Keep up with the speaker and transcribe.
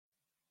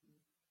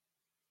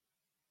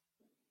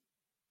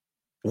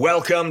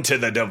Welcome to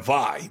The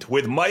Divide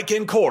with Mike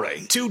and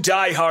Corey, two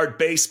diehard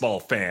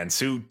baseball fans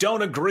who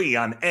don't agree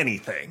on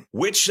anything.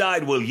 Which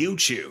side will you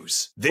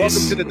choose? This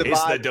Welcome to The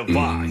Divide, is The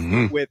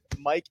Divide with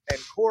Mike and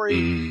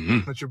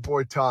Corey. That's your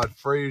boy Todd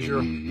Frazier.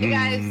 Hey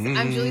guys,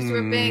 I'm Julie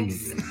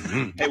Stewart-Banks.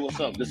 Hey, what's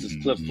up? This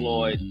is Cliff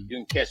Floyd. You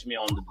can catch me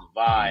on The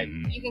Divide.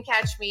 You can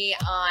catch me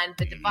on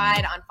The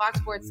Divide on Fox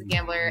Sports The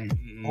Gambler.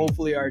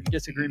 Hopefully our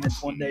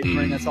disagreements one day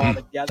bring us all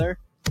together.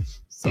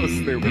 So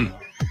stupid.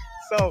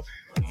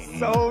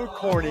 So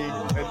corny.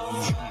 And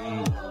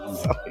so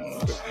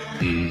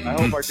stupid. I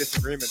hope our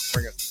disagreements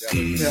bring us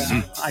together.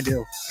 Yeah, I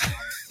do.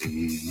 This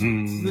is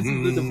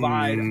The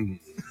Divide.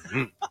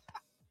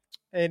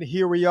 And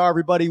here we are,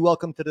 everybody.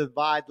 Welcome to The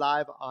Divide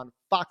live on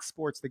Fox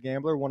Sports The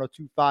Gambler,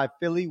 102.5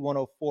 Philly,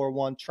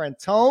 104.1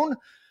 Trentone.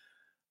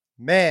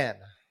 Man,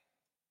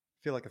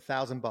 I feel like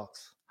 $1,000.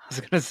 I was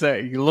going to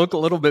say, you look a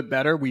little bit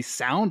better. We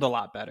sound a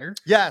lot better.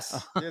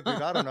 Yes. Yeah, dude,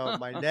 I don't know.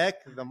 My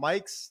neck, the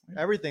mics,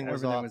 everything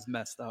was off. was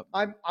messed up.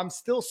 I'm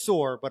still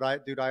sore, but I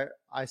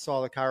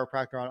saw the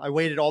chiropractor on. I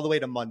waited all the way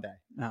to Monday.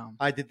 No.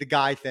 I did the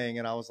guy thing,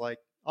 and I was like,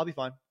 I'll be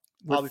fine.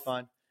 I'll be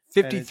fine.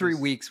 53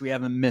 weeks. We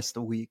haven't missed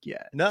a week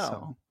yet. No,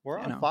 so, we're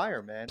on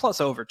fire, man. Plus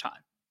overtime.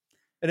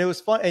 And it was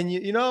fun. And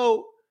you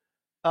know,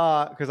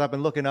 because I've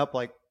been looking up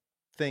like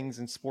things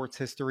in sports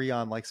history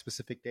on like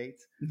specific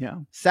dates. Yeah.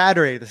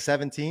 Saturday, the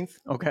 17th.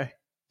 Okay.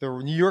 The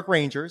New York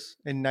Rangers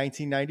in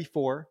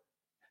 1994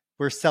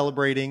 were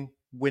celebrating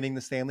winning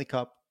the Stanley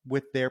Cup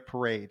with their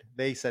parade.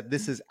 They said,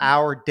 this is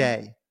our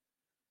day.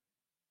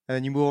 And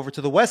then you move over to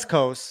the West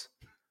Coast.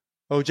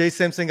 O.J.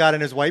 Simpson got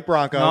in his white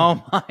Bronco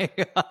Oh my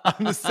God.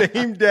 on the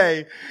same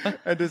day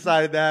and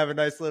decided to have a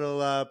nice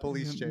little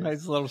police chase.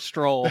 Nice little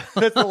stroll.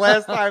 That's the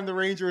last time the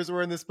Rangers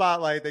were in the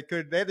spotlight. They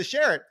had to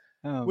share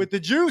it with the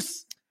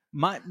juice.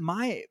 My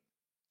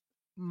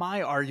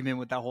argument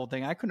with that whole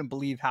thing, I couldn't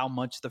believe how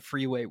much the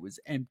freeway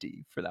was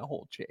empty for that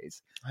whole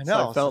chase. I know. So I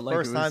felt it's the like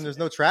first time there's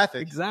no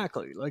traffic.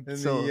 Exactly. Like In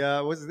so,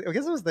 I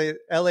guess it was the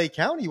L.A.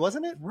 County,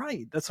 wasn't it?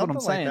 right. That's Something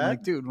what I'm like saying. that.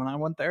 Like, dude, when I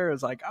went there, it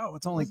was like, oh,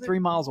 it's only Was it- 3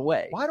 miles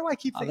away. Why do I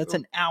keep thinking That's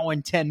an hour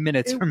and 10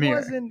 minutes it from here.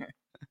 wasn't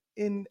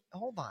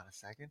hold on a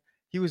second.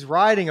 He was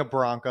riding a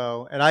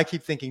Bronco, and I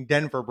keep thinking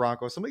Denver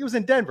Bronco. Somebody was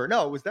in Denver.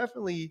 No, it was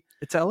definitely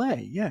It's LA.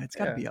 Yeah, it's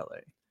got to Yeah. be LA.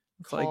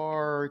 It's like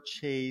car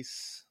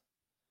chase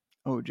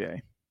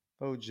OJ.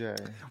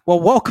 OJ. Well,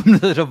 welcome to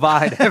The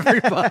Divide,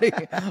 everybody.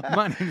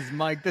 My name is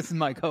Mike. This is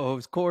my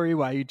co-host, Corey.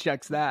 Why he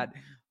checks that.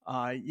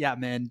 Yeah,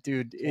 man,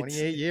 dude.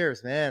 28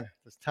 years, man.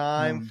 Does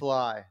time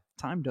fly?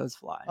 Time does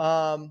fly.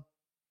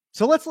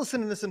 So let's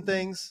listen to some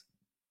things.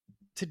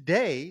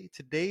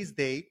 Today's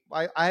date,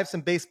 I have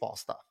some baseball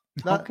stuff.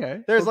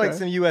 Okay. There's okay. like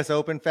some U.S.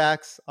 Open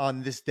facts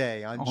on this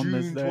day, on this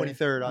June day.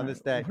 23rd, on this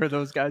day. Were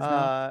those guys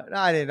now? No,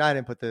 I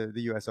didn't put the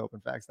U.S.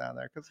 Open facts down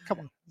there because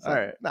come on. All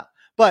right. No.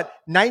 But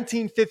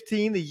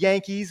 1915, the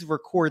Yankees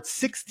record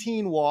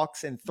 16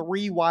 walks and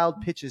 3 wild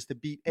pitches to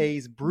beat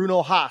A's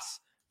Bruno Haas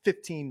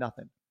 15-0.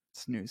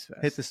 Snooze fest.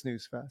 Hit the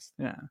snooze fest.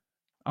 Yeah.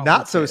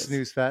 Not so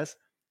snooze fest.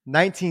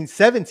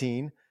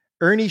 1917,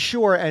 Ernie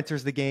Shore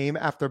enters the game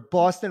after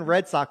Boston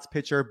Red Sox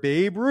pitcher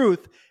Babe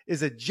Ruth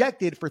is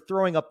ejected for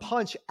throwing a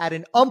punch at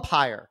an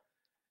umpire.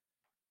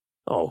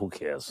 Oh, who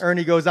cares?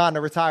 Ernie goes on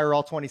to retire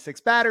all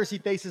 26 batters he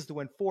faces to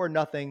win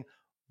 4-0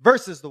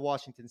 versus the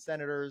Washington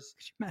Senators.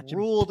 Imagine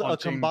Ruled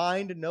punching. a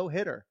combined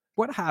no-hitter.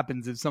 What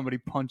happens if somebody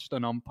punched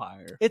an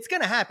umpire? It's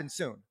going to happen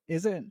soon.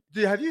 Is it?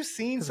 Dude, have you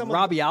seen 'Cause some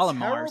Robbie of the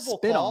Alomar terrible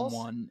spit calls? on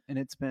one, and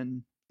it's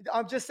been.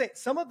 I'm just saying,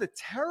 some of the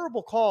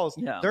terrible calls,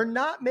 Yeah. they're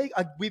not making,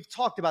 we've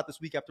talked about this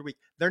week after week,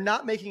 they're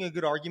not making a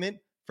good argument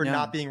for Yeah.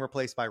 not being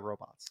replaced by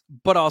robots.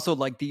 But also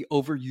like the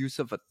overuse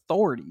of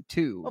authority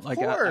too. Of like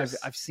course.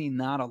 I've seen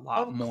that a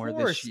lot Of more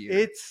course, this year.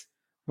 It's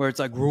Where it's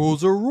like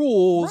rules are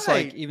rules.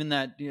 Right. Like even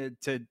that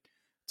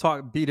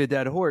to beat a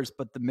dead horse,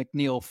 but the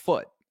McNeil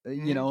foot. You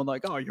Mhm. know,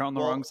 like, oh, you're on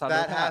the wrong side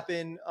that of the path.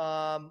 happened.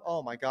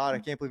 Oh my God, I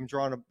can't believe I'm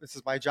drawing this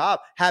is my job.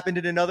 Happened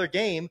in another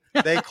game.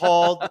 They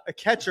called a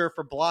catcher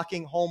for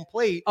blocking home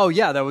plate. Oh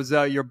yeah, that was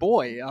your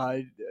boy,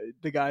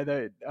 the guy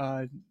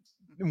that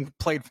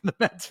played for the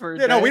Mets for.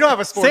 Yeah, no, we don't have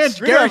a sports.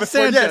 we don't Gary have a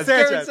sports. Sanchez. Yeah,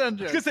 Gary Sanchez. I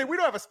Sanchez. was gonna say we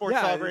don't have a sports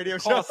Yeah, talk radio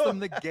it show. cost them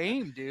the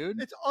game, dude.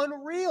 It's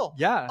unreal.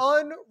 Yeah.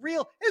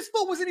 Unreal. His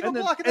foot wasn't even And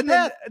then- blocking and the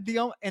path.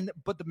 then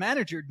but the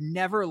manager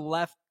never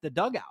left the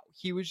dugout.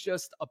 He was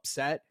just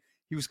upset.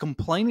 He was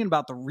complaining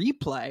about the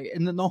replay,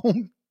 and then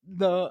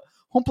the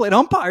home plate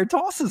umpire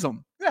tosses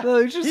him. Yeah. So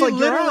it's just He like you're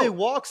literally out.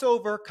 walks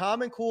over,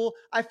 calm and cool.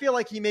 I feel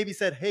like he maybe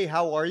said, "Hey,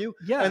 how are you?"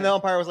 Yeah. And the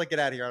umpire was like, "Get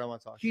out of here. I don't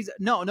want to talk."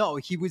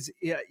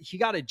 He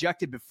got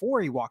ejected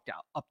before he walked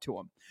out up to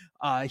him.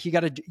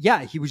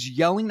 He was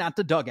yelling at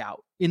the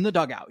dugout, in the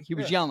dugout. He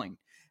was yelling.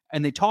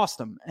 And they tossed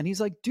him. And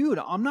he's like, dude,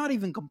 I'm not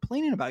even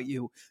complaining about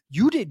you.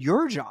 You did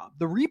your job.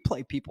 The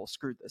replay people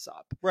screwed this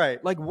up. Right.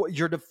 Like, what,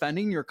 you're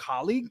defending your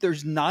colleague?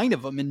 There's 9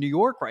 of them in New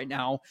York right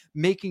now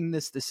making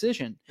this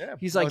decision. Yeah.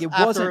 He's like,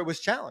 after it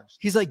was challenged.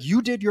 He's like,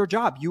 you did your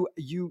job.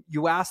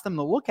 You asked them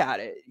to look at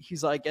it.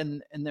 He's like,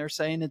 and they're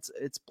saying it's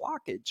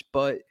blockage.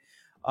 But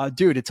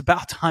dude, it's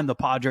about time the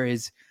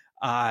Padres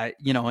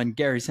And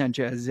Gary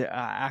Sanchez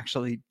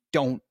actually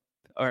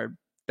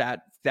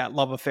that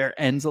love affair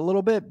ends a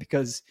little bit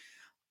because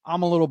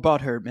I'm a little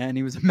butthurt, man.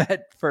 He was a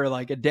Met for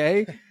like a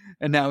day,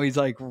 and now he's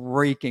like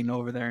raking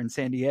over there in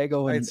San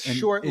Diego. And It's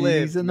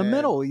short-lived. He's in the man.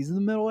 middle. He's in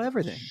the middle of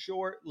everything.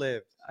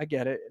 Short-lived. I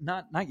get it.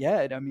 Not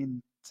yet. I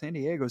mean, San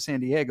Diego.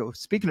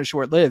 Speaking of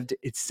short-lived,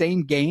 it's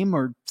same game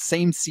or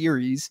same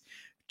series.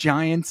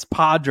 Giants,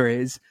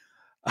 Padres.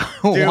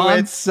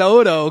 Juan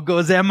Soto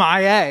goes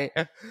MIA,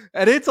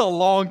 and it's a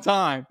long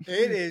time.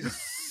 It is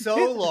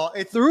so long.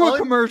 It's through a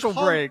commercial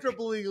break.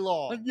 Uncomfortably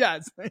long.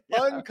 Yes.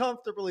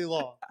 Uncomfortably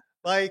long.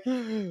 Like,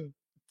 to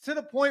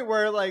the point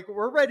where, like,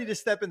 we're ready to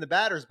step in the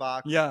batter's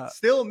box. Yeah.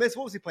 Still miss.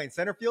 What was he playing?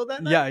 Center field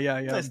that night?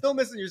 Yeah. Still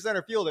missing your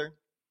center fielder.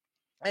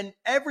 And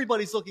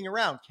everybody's looking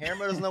around.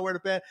 Camera doesn't know where to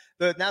pan.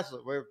 The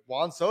national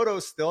Juan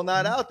Soto's still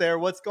not out there.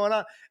 What's going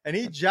on? And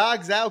he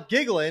jogs out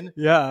giggling.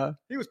 Yeah.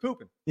 He was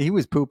pooping.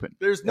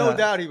 There's no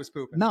doubt he was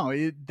pooping.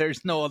 No,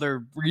 there's no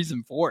other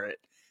reason for it.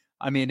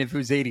 I mean, if it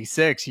was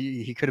 86,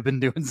 he could have been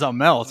doing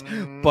something else.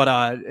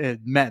 But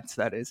Mets,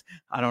 that is.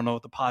 I don't know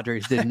what the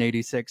Padres did in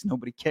 86.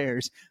 Nobody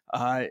cares.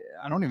 I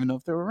don't even know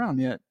if they were around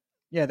yet.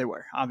 Yeah, they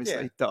were.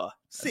 Obviously. Yeah. Duh.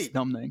 That's a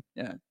dumb thing.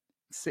 Yeah.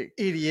 See.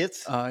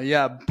 Idiots.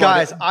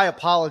 Guys, I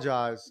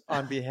apologize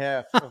on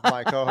behalf of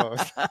my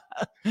co-host.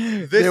 They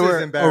is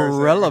were embarrassing.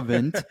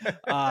 irrelevant,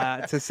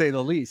 to say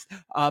the least.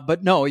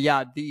 But no,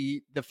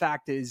 the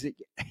fact is,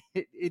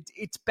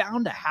 it's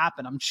bound to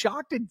happen. I'm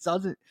shocked it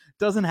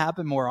doesn't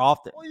happen more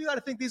often. Well, you got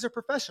to think these are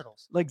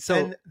professionals. So,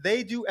 and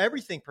they do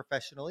everything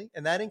professionally,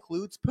 and that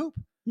includes poop.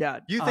 Yeah.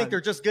 You think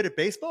they're just good at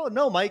baseball?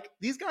 No, Mike.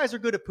 These guys are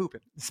good at pooping.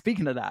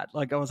 Speaking of that,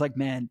 I was like,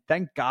 man,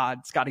 thank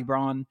God, Scotty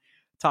Braun,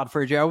 Todd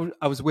Frazier.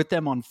 I was with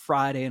them on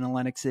Friday in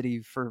Atlantic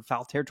City for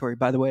Foul Territory.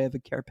 By the way, I have a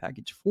care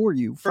package for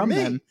you from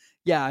them.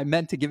 Yeah, I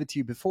meant to give it to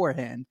you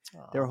beforehand.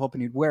 They were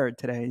hoping you'd wear it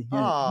today. You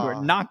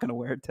are not going to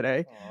wear it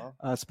today.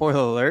 Spoiler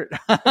alert.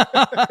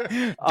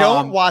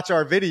 Don't watch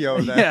our video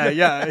then.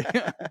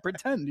 Yeah.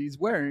 Pretend he's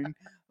wearing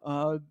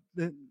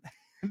the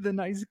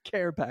nice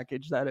care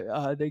package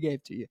that they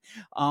gave to you.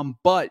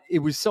 But it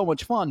was so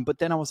much fun. But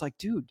then I was like,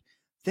 dude,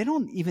 they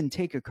don't even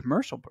take a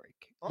commercial break.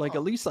 Like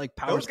at least like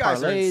Powers Those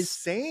guys Parlays, are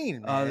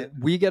insane, man.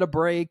 We get a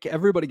break.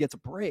 Everybody gets a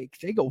break.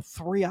 They go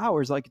 3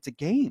 hours like it's a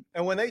game.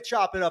 And when they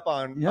chop it up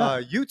on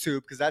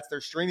YouTube, because that's their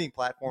streaming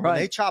platform, Right.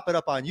 when they chop it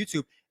up on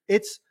YouTube,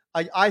 it's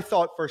I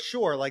thought for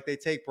sure like they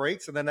take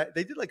breaks, and then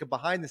they did like a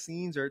behind the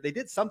scenes, or they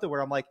did something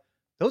where I'm like,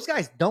 those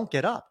guys don't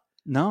get up.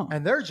 No,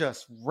 and they're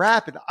just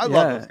rapid. I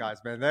love those guys,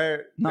 man.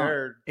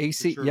 They're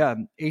AC.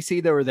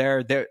 AC. They were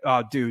there.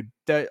 Dude,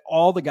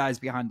 all the guys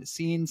behind the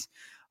scenes.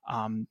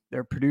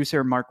 Their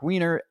producer Mark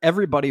Wiener,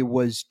 everybody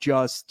was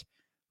just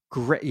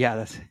great.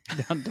 Yeah,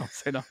 don't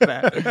say nothing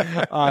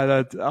bad.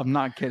 I'm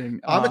not kidding.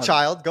 I'm a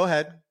child. Go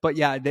ahead. But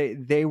yeah,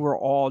 they were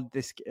all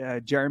this.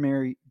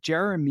 Jeremy,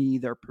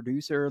 their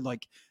producer,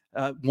 like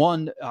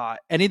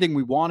anything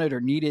we wanted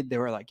or needed, they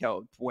were like,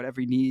 "Yo, whatever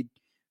you need."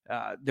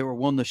 They were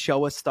willing to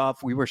show us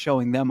stuff. We were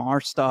showing them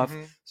our stuff.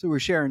 Mm-hmm. So we were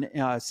sharing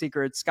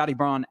secrets. Scotty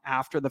Braun,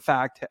 after the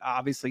fact,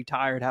 obviously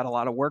tired, had a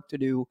lot of work to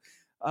do.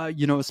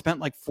 Spent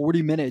like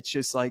 40 minutes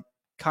just like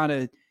kind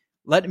of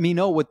letting me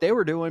know what they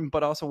were doing,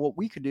 but also what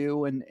we could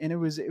do. And it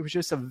was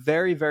just a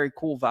very, very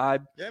cool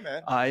vibe. Yeah,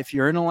 man. If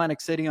you're in Atlantic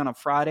City on a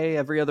Friday,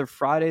 every other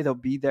Friday, they'll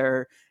be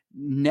there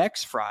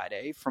next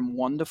Friday from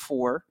 1 to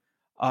 4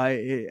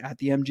 at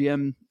the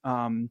MGM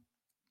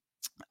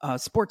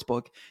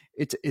Sportsbook.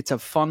 It's a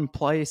fun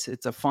place.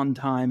 It's a fun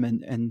time.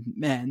 And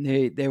man,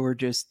 they were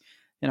just,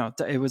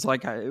 it was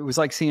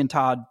like seeing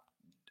Todd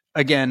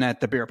again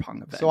at the beer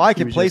pong event. So I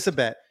can place a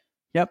bet.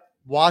 Yep.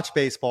 Watch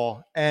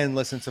baseball and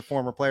listen to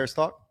former players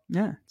talk.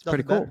 Yeah, it's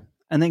pretty cool. Better.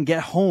 And then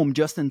get home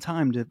just in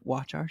time to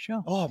watch our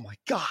show. Oh my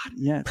God.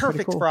 Yeah.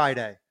 Perfect cool.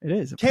 Friday. It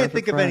is. Can't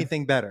think of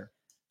anything better.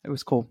 It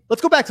was cool.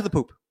 Let's go back to the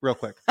poop real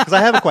quick, because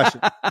I have a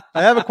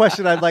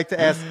question. I'd like to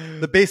ask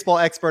the baseball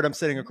expert I'm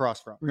sitting across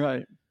from.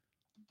 Right.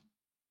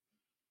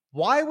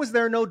 Why was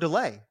there no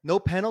delay? No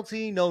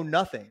penalty, no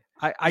nothing.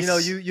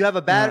 You have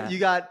a batter, you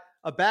got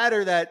a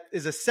batter that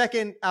is a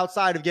second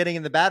outside of getting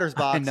in the batter's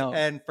box,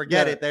 and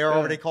forget it. They are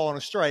already calling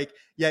a strike.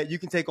 Yet you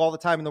can take all the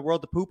time in the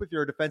world to poop if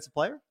you're a defensive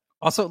player.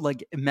 Also,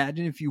 like,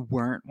 imagine if you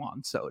weren't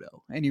Juan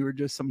Soto and you were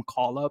just some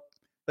call up.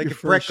 Like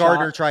if Brett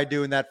Gardner tried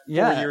doing that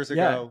 4 years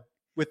ago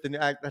with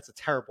that's a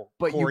terrible,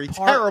 Corey,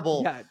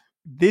 terrible. Yeah.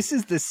 This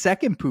is the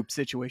second poop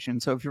situation.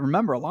 So if you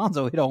remember,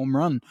 Alonso hit a home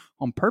run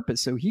on purpose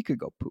so he could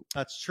go poop.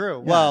 That's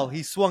true. Yeah. Well,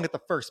 he swung at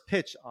the first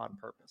pitch on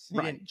purpose. He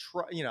didn't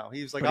try,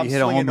 he was like, I'm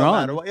swinging no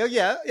matter what.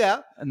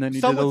 Yeah. And then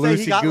he did a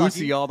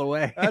loosey-goosey all the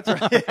way. That's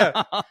right.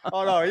 Yeah.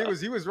 Oh, no,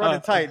 he was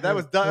running tight. That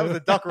was a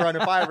duck run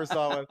if I ever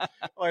saw one.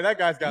 Oh, that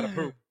guy's got to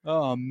poop.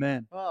 Oh,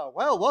 man. Oh,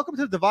 well, welcome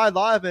to Divide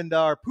Live and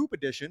our poop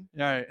edition.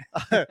 All right.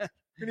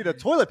 We need a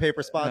toilet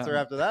paper sponsor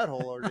after that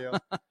whole ordeal.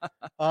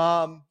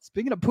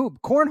 Speaking of poop,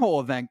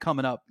 cornhole event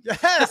coming up.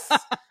 Yes,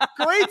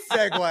 great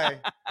segue.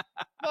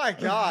 My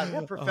God,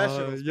 we're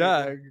professionals.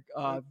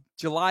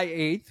 July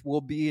 8th,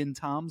 we'll be in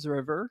Toms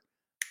River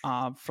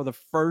for the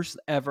first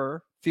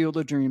ever Field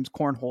of Dreams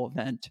cornhole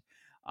event.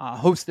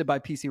 hosted by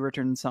PC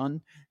Richard and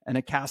Son, and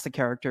a cast of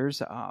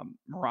characters: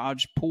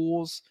 Mirage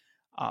Pools,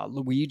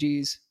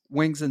 Luigi's,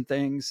 Wings and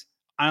Things,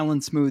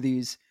 Island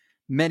Smoothies,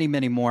 many,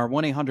 many more.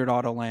 1-800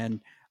 Autoland.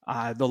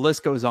 The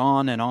list goes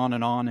on and on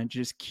and on, and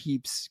just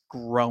keeps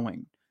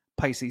growing.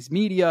 Pisces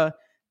Media,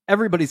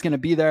 everybody's going to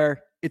be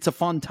there. It's a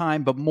fun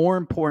time, but more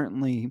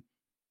importantly,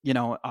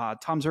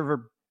 Tom's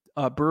River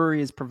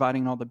Brewery is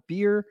providing all the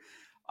beer.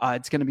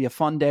 It's going to be a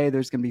fun day.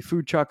 There's going to be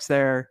food trucks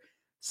there.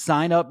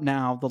 Sign up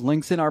now. The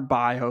link's in our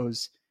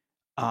bios.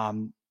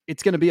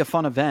 It's going to be a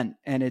fun event,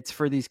 and it's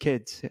for these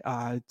kids.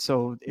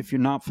 So if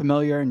you're not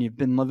familiar and you've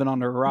been living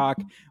under a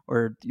rock,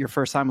 or your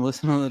first time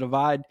listening to The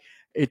Divide,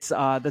 it's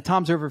the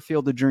Tom's River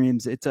Field of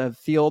Dreams. It's a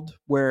field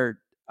where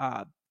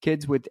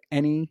kids with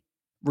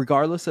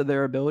regardless of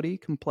their ability,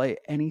 can play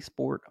any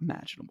sport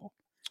imaginable.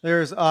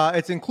 There's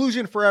it's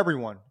inclusion for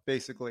everyone,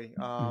 basically.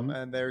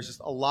 And there's just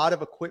a lot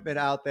of equipment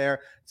out there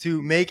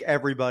to make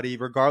everybody,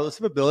 regardless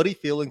of ability,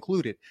 feel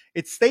included.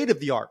 It's state of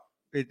the art.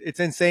 It's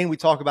insane. We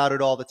talk about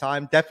it all the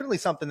time. Definitely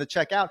something to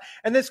check out.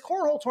 And this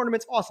cornhole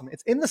tournament's awesome.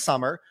 It's in the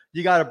summer.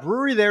 You got a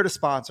brewery there to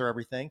sponsor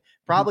everything.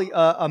 Probably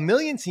a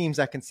million teams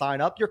that can sign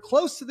up. You're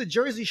close to the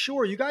Jersey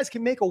Shore. You guys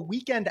can make a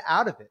weekend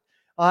out of it.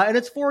 And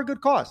it's for a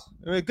good cause.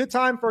 A good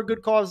time for a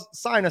good cause.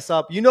 Sign us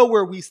up. You know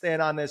where we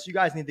stand on this. You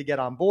guys need to get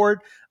on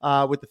board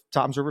with the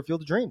Tom's River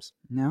Field of Dreams.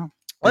 No.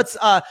 Let's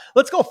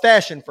go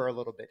fashion for a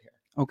little bit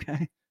here.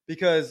 Okay.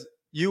 Because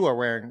you are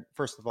wearing,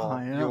 first of all,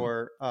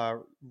 your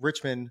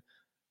Richmond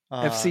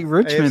FC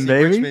Richmond, AFC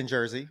baby. Richmond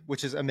jersey,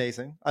 which is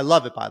amazing. I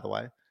love it, by the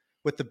way,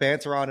 with the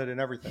banter on it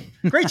and everything.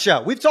 Great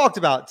show. We've talked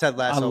about Ted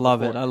Lasso. I love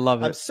before. it. I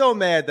love it. I'm so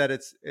mad that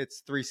it's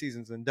 3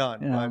 seasons and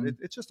done. Yeah. But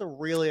it's just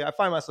I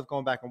find myself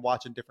going back and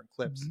watching different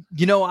clips.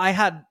 I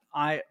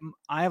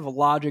have a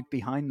logic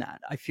behind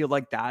that. I feel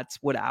like that's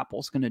what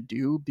Apple's going to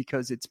do,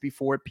 because it's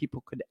before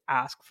people could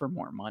ask for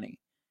more money.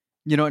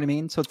 You know what I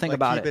mean? So think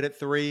about keep it at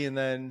 3 and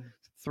then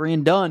 3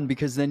 and done,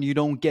 because then you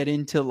don't get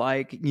into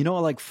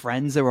like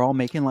Friends. They were all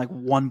making like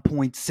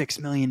 $1.6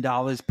 million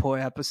per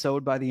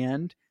episode by the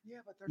end. Yeah,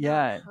 but they're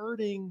not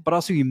hurting. But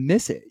also you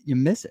miss it. You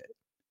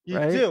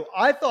right? do.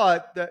 I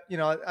thought that,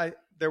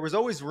 there was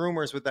always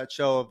rumors with that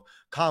show of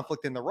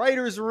conflict in the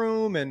writer's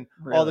room and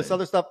all this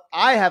other stuff.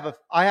 I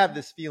have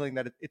this feeling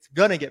that it's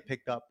going to get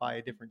picked up by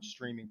a different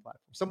streaming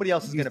platform. Somebody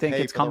else is going to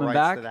pay for the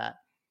rights to that.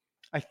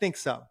 I think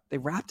so. They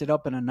wrapped it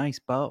up in a nice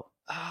bow.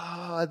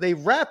 They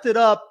wrapped it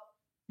up.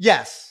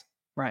 Yes.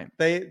 Right.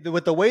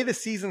 With the way the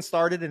season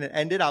started and it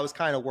ended, I was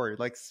kind of worried.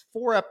 Like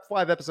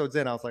 5 episodes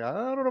in, I was like, I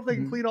don't know if they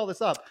can clean all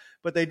this up.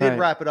 But they did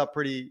wrap it up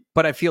pretty.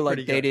 But I feel like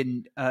they good.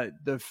 didn't.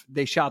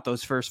 They shot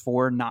those first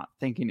 4 not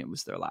thinking it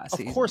was their last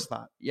season. Of course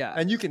not. Yeah,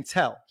 and you can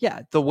tell.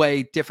 Yeah, the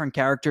way different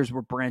characters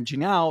were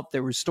branching out,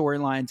 there were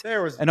storylines.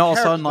 There was and all of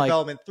a sudden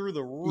development through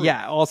the roof.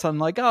 Yeah, all of a sudden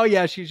like, oh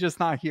yeah, she's just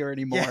not here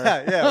anymore.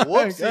 Yeah.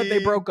 Whoopsie.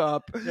 They broke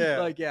up.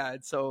 Yeah.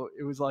 So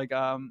it was like,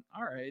 all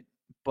right,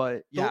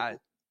 but yeah. So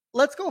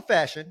let's go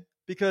fashion.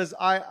 Because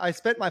I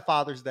spent my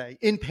Father's Day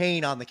in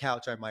pain on the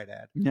couch, I might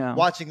add,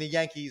 watching the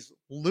Yankees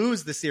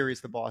lose the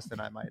series to Boston,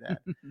 I might add.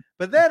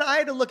 But then I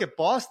had to look at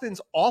Boston's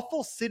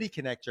awful City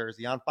Connect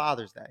jersey on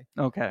Father's Day.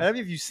 Okay. And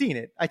have you seen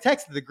it? I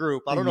texted the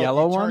group. I don't know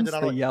yellow if you turned ones, it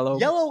on. The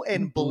yellow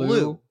and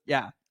blue.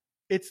 Yeah.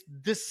 It's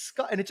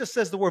disgusting. And it just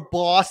says the word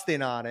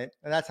Boston on it.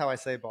 And that's how I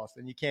say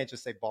Boston. You can't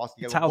just say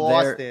Boston. You It's go how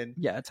Boston.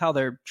 It's how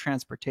their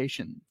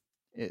transportation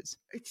is.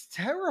 It's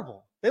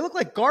terrible. They look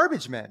like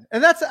garbage men.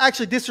 And that's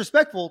actually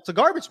disrespectful to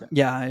garbage men.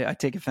 Yeah, I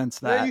take offense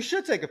to that. Yeah, you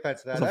should take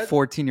offense to that. As a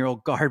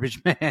 14-year-old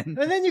garbage man. And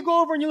then you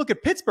go over and you look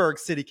at Pittsburgh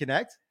City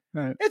Connect.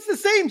 Right. It's the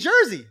same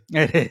jersey.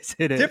 It is.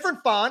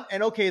 Different font.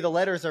 And okay, the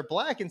letters are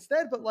black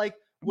instead. But like,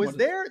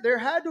 there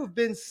had to have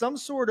been some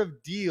sort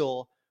of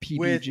deal PBG.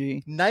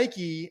 with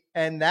Nike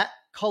and that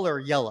color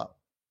yellow.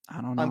 I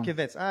don't know. I'm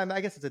convinced.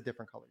 I guess it's a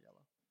different color yellow.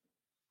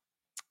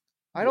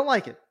 I don't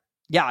like it.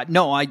 Yeah,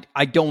 no,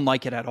 I don't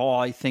like it at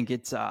all. I think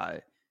it's,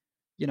 a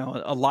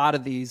lot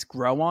of these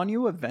grow on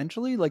you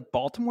eventually. Like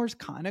Baltimore's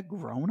kind of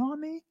grown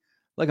on me.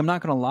 Like, I'm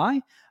not going to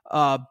lie.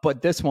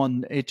 But this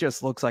one, it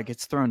just looks like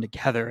it's thrown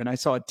together. And I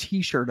saw a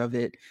t-shirt of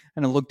it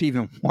and it looked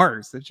even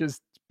worse. It's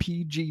just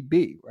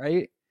PGB,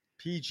 right?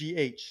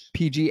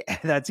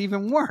 PGH. That's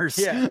even worse.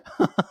 Yeah.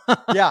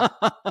 Yeah.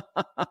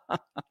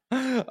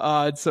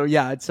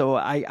 So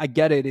I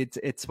get it.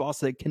 It's supposed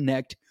to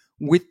connect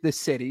with the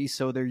city,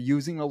 so they're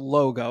using a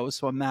logo.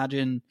 So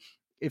imagine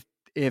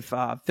if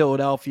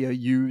Philadelphia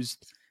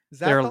used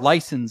their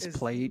license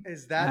plate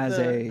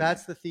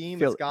that's the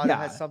theme. It's got to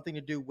have something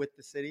to do with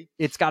the city.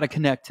 It's got to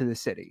connect to the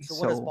city. So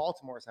what does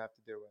Baltimore's have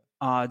to do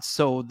with?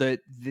 So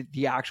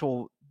the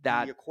actual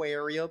the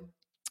aquarium.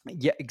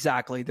 Yeah,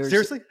 exactly.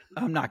 Seriously?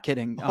 I'm not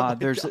kidding. Oh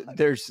there's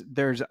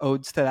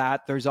odes to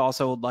that. There's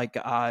also like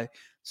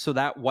so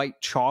that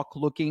white chalk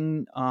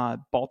looking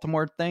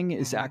Baltimore thing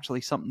is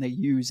actually something they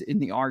use in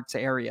the arts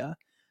area.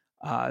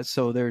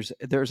 So there's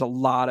a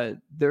lot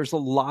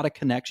of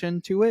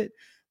connection to it.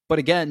 But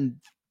again,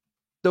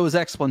 those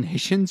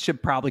explanations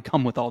should probably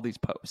come with all these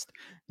posts.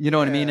 You know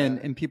what I mean?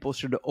 And people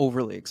should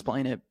overly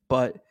explain it.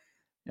 But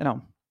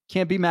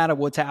can't be mad at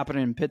what's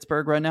happening in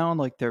Pittsburgh right now.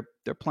 Like they're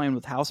playing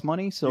with house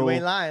money. So You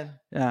ain't lying.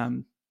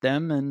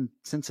 Them and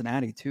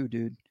Cincinnati too,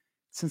 dude.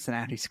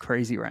 Cincinnati's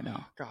crazy right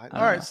now. God.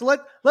 All right, so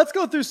let's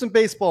go through some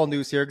baseball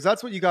news here because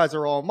that's what you guys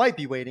are all might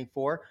be waiting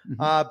for.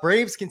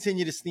 Braves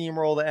continue to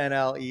steamroll the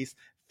NL East.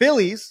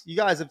 Phillies, you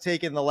guys have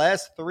taken the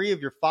last 3 of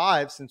your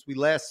 5 since we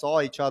last saw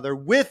each other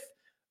with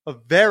a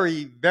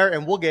very, very,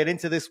 and we'll get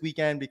into this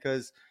weekend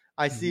because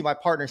I see my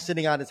partner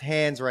sitting on his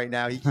hands right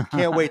now. He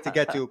can't wait to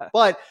get to it.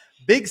 But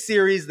big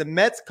series, the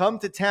Mets come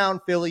to town,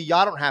 Philly.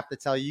 Y'all don't have to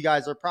tell you. You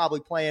guys are probably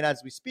playing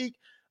as we speak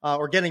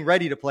or getting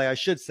ready to play, I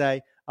should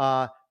say.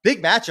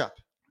 Big matchup.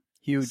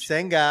 Huge.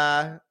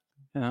 Senga.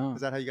 Oh.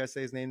 Is that how you guys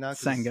say his name now?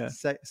 Senga.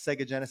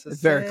 Sega Genesis.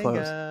 It's very Senga.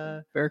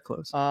 close. Very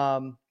close.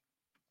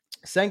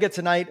 Senga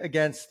tonight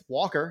against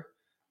Walker.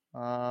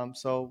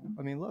 So,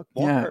 I mean, look,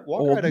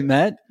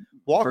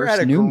 Walker had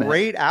a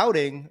great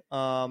outing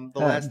the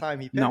last time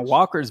he pitched. No,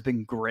 Walker's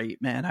been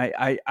great, man.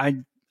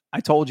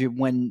 I told you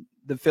when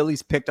the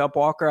Phillies picked up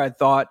Walker, I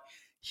thought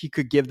he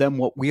could give them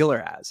what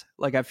Wheeler has.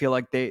 Like, I feel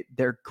like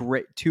they're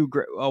great,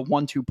 a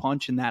 1-2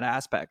 punch in that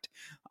aspect.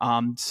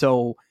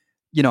 So,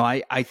 you know,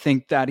 I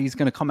think that he's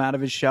going to come out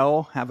of his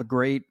shell, have a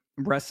great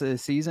rest of the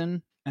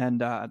season,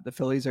 and the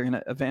Phillies are going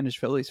to advantage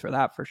Phillies for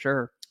that for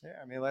sure. Yeah,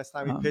 I mean, last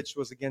time he pitched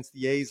was against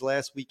the A's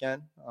last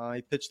weekend.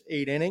 He pitched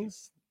 8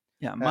 innings.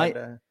 Yeah,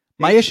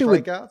 my issue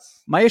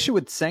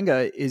with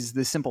Senga is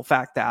the simple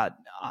fact that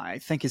I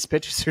think his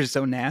pitches are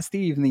so nasty,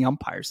 even the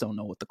umpires don't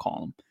know what to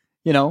call him.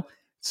 You know,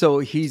 so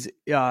he's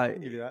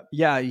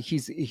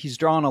he's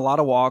drawing a lot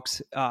of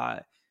walks.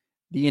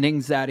 The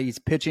innings that he's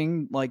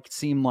pitching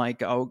seem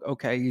like, oh,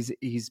 okay,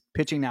 he's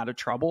pitching out of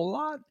trouble a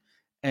lot,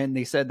 and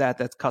they said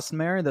that's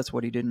customary. That's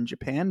what he did in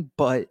Japan,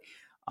 but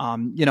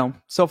you know,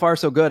 so far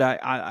so good.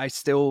 I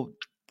still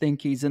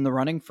think he's in the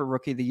running for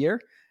Rookie of the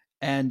Year,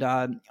 and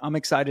I'm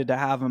excited to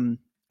have him.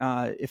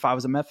 If I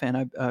was a Met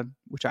fan,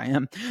 which I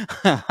am,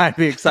 I'd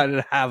be excited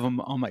to have him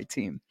on my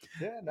team.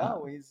 Yeah,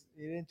 no, he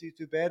didn't do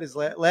too bad. His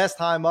last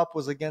time up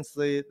was against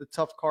the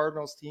tough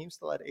Cardinals team.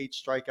 Still had 8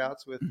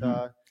 strikeouts with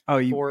 4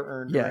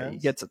 earned runs. He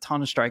gets a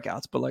ton of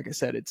strikeouts, but like I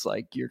said, it's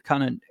like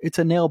it's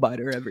a nail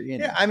biter every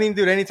inning. Yeah, I mean,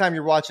 dude, anytime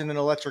you're watching an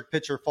electric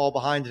pitcher fall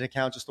behind an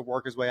account just to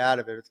work his way out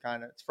of it,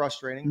 it's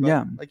frustrating.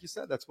 But like you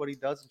said, that's what he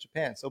does in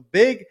Japan. So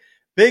big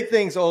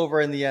things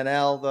over in the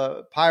NL.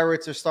 The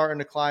Pirates are starting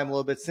to climb a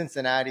little bit.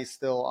 Cincinnati's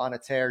still on a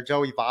tear.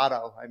 Joey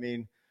Votto, I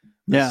mean,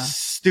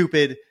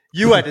 stupid.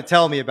 You had to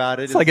tell me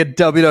about it. It's like a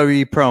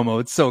WWE promo.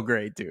 It's so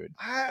great, dude.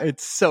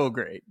 It's so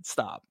great.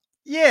 Stop.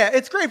 Yeah,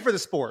 it's great for the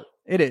sport.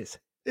 It is.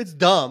 It's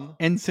dumb.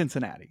 And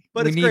Cincinnati.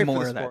 But we it's need great more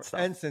for the of that sport. stuff.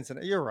 And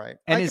Cincinnati. You're right.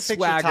 And I his can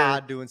picture swagger.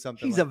 Todd doing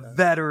something He's like a that.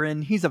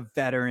 veteran. He's a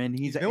veteran.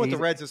 He's been with the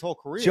Reds his whole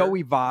career.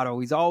 Joey Votto.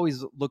 He's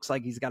always looks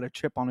like he's got a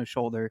chip on his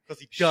shoulder. Because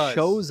he does.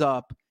 Shows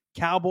up,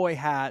 cowboy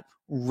hat,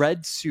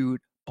 red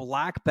suit,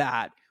 black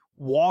bat,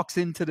 walks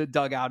into the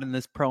dugout in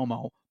this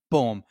promo.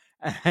 Boom.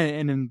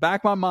 And in the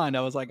back of my mind,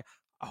 I was like,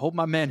 I hope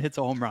my man hits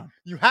a home run.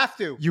 You have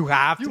to. You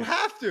have to. You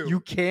have to. You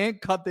can't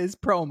cut this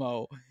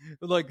promo.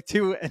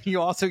 And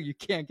you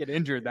can't get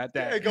injured that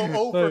day. Yeah, go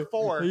 0 for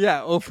 4. Yeah,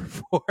 0 for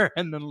 4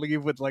 and then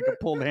leave with a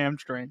pulled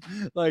hamstring.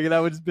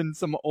 That would have been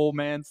some old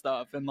man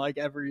stuff. And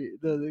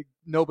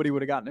nobody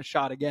would have gotten a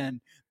shot again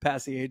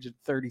past the age of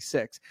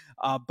 36.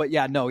 But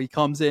yeah, no, he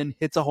comes in,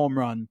 hits a home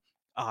run.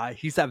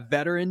 He's that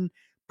veteran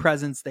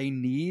presence they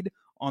need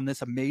on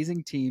this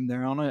amazing team.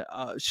 They're on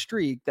a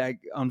streak that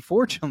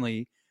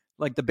unfortunately,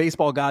 the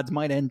baseball gods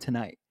might end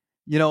tonight.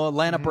 You know,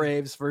 Atlanta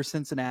Braves versus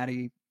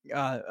Cincinnati,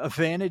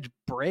 advantage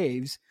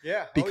Braves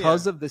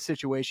because of the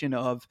situation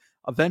of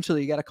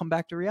eventually you got to come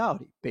back to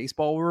reality.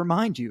 Baseball will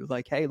remind you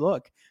hey,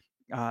 look,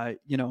 you're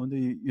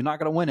not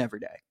going to win every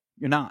day.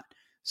 You're not.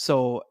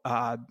 So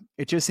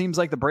it just seems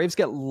like the Braves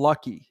get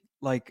lucky,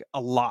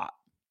 a lot,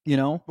 you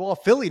know? Well,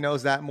 Philly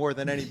knows that more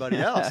than anybody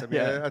else. I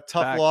mean, a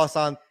tough loss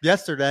on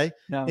yesterday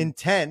in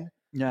 10.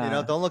 Yeah. You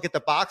know, don't look at the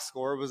box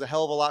score. It was a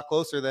hell of a lot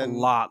closer than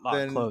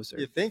closer.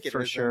 You think it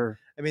for is. sure.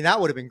 I mean, that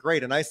would have been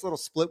great. A nice little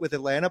split with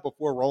Atlanta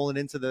before rolling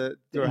into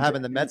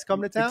having the Mets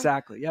come to town.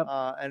 Exactly. Yep.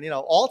 And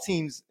all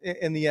teams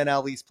in the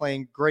NL East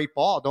playing great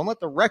ball. Don't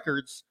let the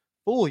records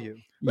fool you.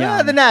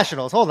 Yeah. The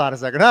Nationals. Hold on a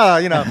second.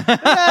 The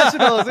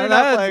Nationals. They're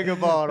not playing good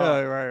ball at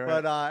all. Right.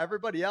 But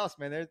everybody else,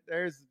 man.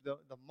 There's the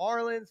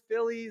Marlins,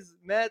 Phillies,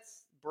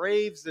 Mets,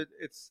 Braves.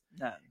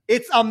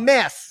 It's a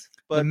mess.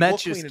 But the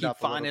Mets just keep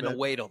finding a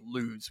way to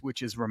lose,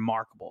 which is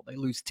remarkable. They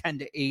lose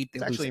 10-8. They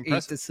lose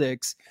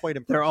 8-6. Quite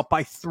impressive. They're up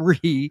by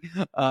 3.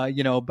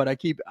 But I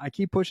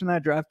keep pushing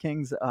that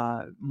DraftKings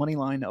money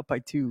line up by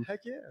 2.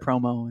 Heck yeah.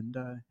 Promo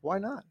and why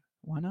not?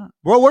 Why not?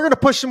 Well, we're going to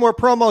push some more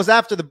promos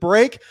after the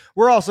break.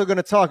 We're also going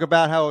to talk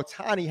about how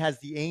Ohtani has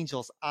the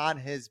Angels on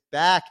his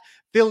back.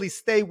 Philly,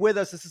 stay with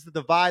us. This is The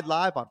Divide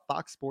live on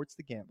Fox Sports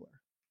The Gambler.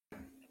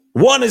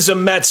 One is a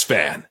Mets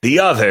fan. The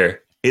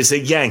other is a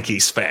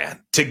Yankees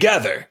fan.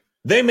 Together,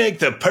 they make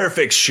the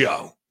perfect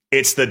show.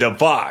 It's The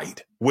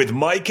Divide with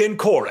Mike and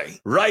Corey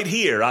right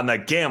here on The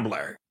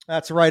Gambler.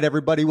 That's right,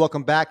 everybody.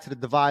 Welcome back to The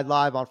Divide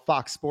live on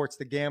Fox Sports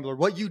The Gambler.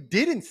 What you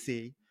didn't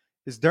see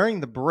is during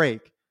the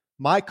break,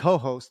 my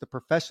co-host, the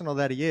professional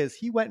that he is,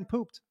 he went and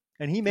pooped.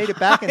 And he made it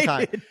back in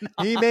time.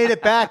 He made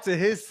it back to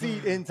his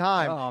seat in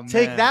time. Oh,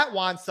 Take man. that,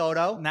 Juan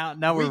Soto.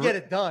 Now we get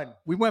it done.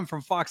 We went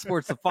from Fox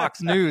Sports to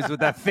Fox News with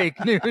that fake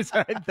news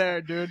right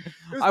there, dude.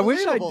 I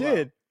wish I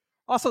did.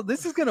 Though. Also,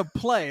 this is gonna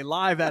play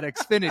live at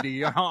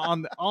Xfinity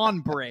on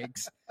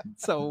breaks.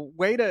 So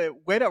way to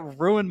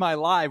ruin my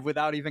live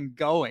without even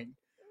going.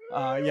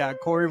 Yeah,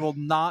 Corey will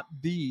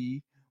not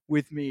be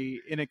with me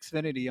in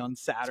Xfinity on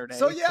Saturday.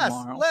 So yes,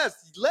 tomorrow.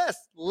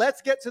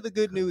 let's get to the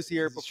good news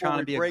here before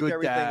we break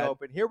everything dad.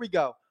 open. Here we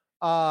go.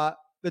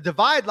 The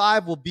Divide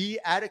Live will be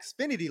at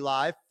Xfinity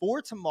Live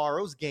for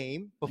tomorrow's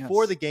game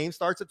before the game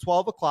starts at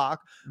 12 o'clock.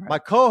 Right. My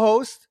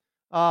co-host,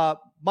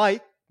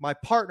 Mike, my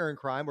partner in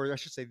crime, or I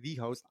should say the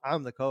host.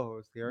 I'm the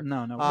co-host here.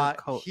 No,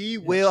 he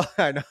will.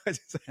 I know.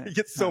 He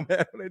gets so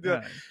mad when I do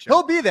it. Sure.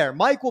 He'll be there.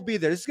 Mike will be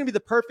there. This is going to be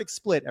the perfect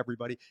split,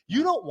 everybody.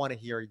 You don't want to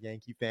hear a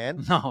Yankee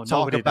fan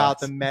talk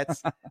about the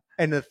Mets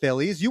and the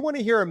Phillies. You want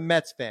to hear a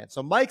Mets fan.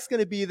 So Mike's going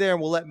to be there,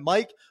 and we'll let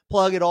Mike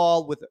plug it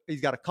all.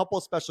 He's got a couple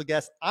of special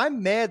guests.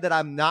 I'm mad that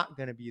I'm not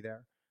going to be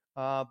there.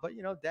 But,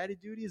 daddy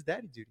duty is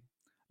daddy duty.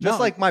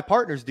 Just like my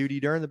partner's duty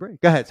during the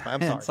break. Go ahead, Spy.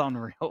 I'm sorry. It's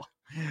unreal.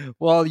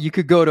 Well, you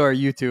could go to our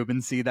YouTube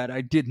and see that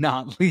I did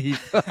not leave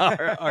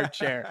our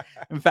chair.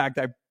 In fact,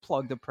 I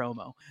plugged a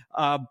promo.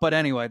 But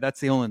anyway, that's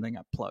the only thing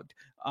I plugged.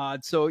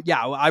 So,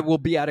 yeah, I will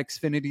be at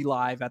Xfinity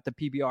Live at the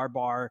PBR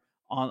bar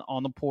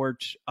on the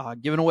porch,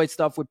 giving away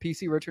stuff with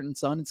PC Richard and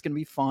Son. It's going to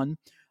be fun.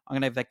 I'm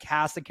going to have the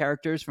cast of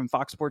characters from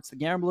Fox Sports The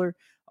Gambler,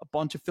 a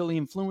bunch of Philly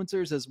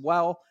influencers as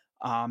well.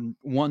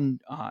 One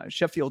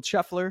Sheffield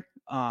Scheffler.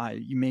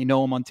 You may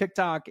know him on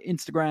TikTok,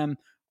 Instagram.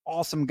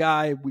 Awesome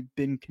guy. We've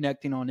been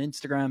connecting on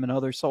Instagram and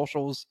other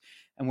socials,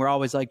 and we're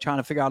always like trying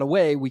to figure out a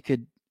way we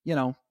could,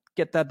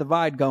 get that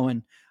divide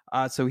going.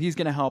 So he's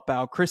going to help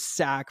out. Chris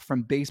Sack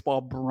from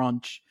Baseball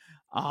Brunch.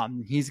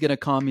 He's going to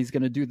come. He's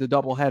going to do the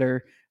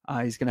doubleheader.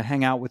 He's going to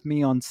hang out with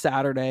me on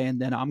Saturday, and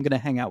then I'm going to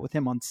hang out with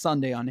him on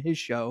Sunday on his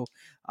show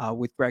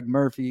with Greg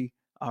Murphy,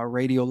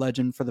 radio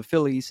legend for the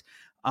Phillies.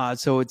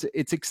 So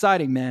it's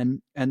exciting, man.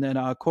 And then,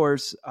 of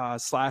course,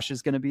 Slash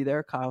is going to be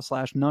there, Kyle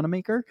Slash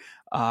Nunamaker,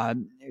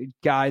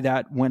 guy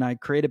that when I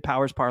created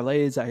Powers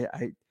Parlays,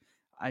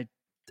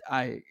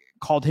 I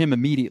called him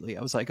immediately.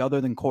 I was like,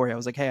 other than Corey, I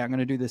was like, hey, I'm going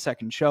to do the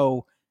second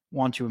show.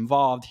 Want you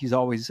involved. He's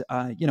always,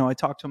 I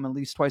talk to him at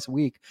least twice a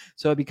week.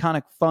 So it'd be kind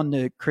of fun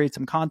to create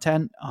some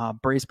content.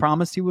 Brace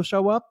promised he will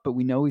show up, but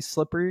we know he's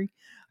slippery.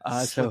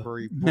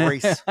 Slippery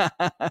Brace.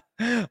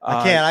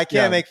 I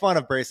can't make fun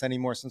of Brace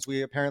anymore since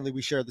we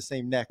share the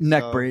same neck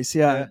brace.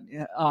 Yeah.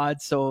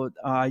 So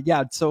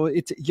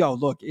it's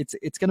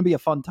it's going to be a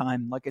fun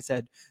time. Like I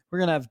said, we're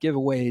going to have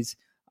giveaways.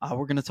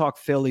 We're going to talk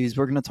Phillies.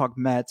 We're going to talk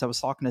Mets. I was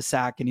talking to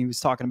Sack and he was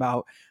talking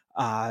about,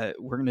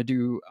 we're going to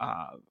do,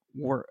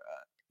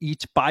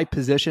 each by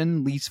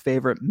position, least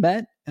favorite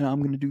Met, and I'm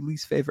going to do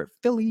least favorite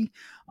Philly.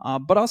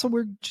 But also,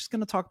 we're just going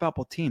to talk about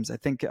both teams. I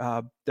think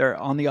they're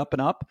on the up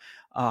and up.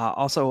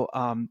 Also,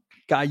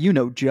 guy,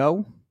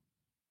 Joe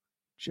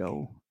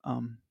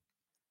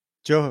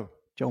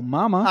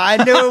Mama.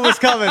 I knew it was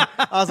coming.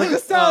 I was like,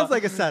 this sounds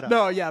like a setup.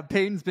 No, yeah,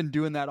 Peyton's been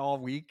doing that all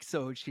week.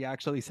 So she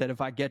actually said,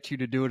 if I get you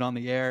to do it on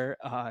the air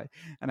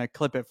and I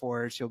clip it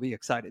for her, she'll be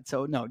excited.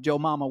 So no, Joe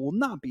Mama will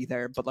not be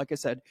there. But like I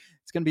said,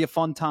 it's going to be a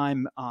fun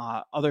time.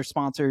 Other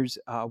sponsors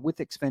with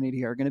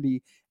Xfinity are going to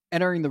be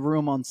entering the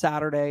room on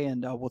Saturday,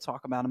 and we'll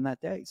talk about them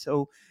that day.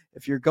 So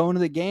if you're going to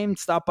the game,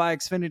 stop by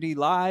Xfinity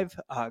Live,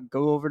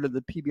 go over to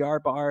the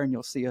PBR bar, and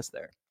you'll see us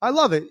there. I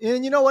love it.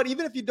 And you know what?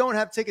 Even if you don't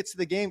have tickets to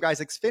the game,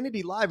 guys,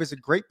 Xfinity Live is a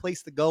great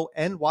place to go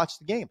and watch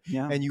the game.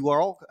 Yeah. And you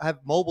all have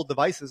mobile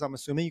devices, I'm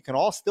assuming. You can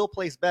all still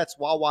place bets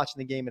while watching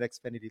the game at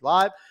Xfinity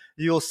Live.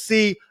 You'll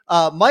see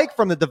Mike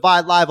from the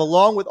Divide Live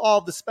along with all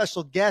of the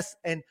special guests.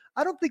 And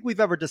I don't think we've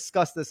ever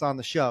discussed this on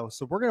the show,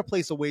 so we're going to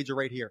place a wager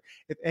right here.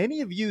 If any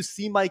of you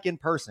see Mike in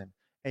person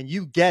and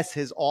you guess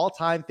his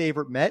all-time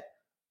favorite Met,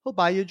 he'll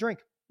buy you a drink.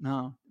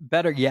 No,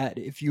 better yet,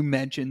 if you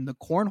mention the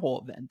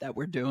cornhole event that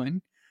we're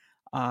doing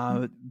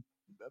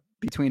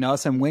between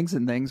us and Wings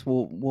and Things,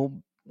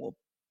 we'll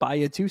buy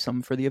you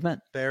something for the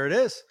event. There it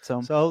is.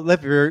 So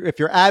if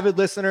you're avid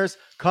listeners,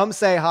 come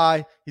say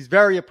hi. He's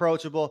very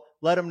approachable.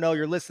 Let him know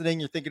you're listening.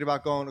 You're thinking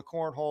about going to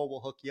cornhole. We'll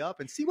hook you up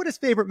and see what his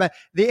favorite Met.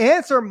 The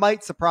answer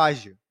might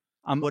surprise you.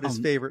 What his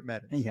favorite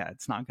Met is. Yeah,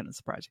 it's not going to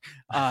surprise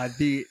you.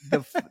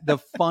 The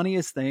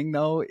funniest thing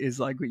though is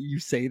like when you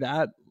say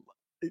that.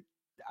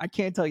 I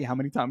can't tell you how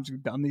many times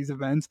we've done these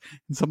events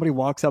and somebody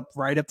walks up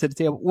right up to the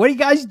table. What are you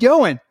guys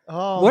doing?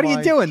 What are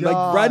you doing? God.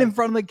 Like right in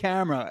front of the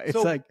camera. It's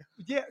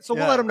we'll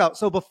let them know.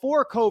 So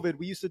before COVID,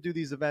 we used to do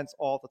these events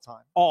all the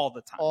time.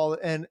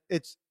 And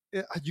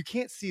you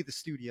can't see the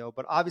studio,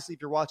 but obviously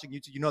if you're watching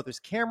YouTube, there's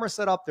camera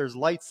set up, there's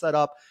lights set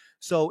up.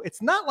 So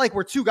it's not like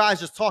we're two guys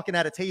just talking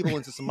at a table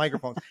into some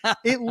microphones.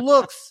 It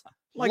looks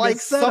like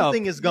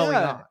something is going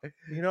on.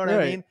 You know what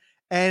I mean?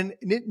 And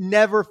it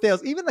never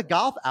fails. Even the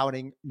golf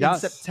outing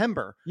Yes. in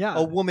September, Yeah.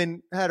 a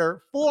woman had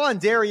her full-on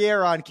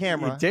derriere on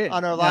camera It did.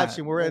 on our Yeah. live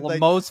stream. We're The like,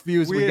 most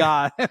views we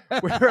got.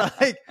 we're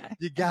like,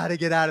 you got to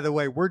get out of the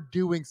way. We're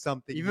doing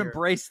something. Even here.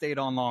 Bray stayed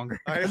on longer.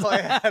 I was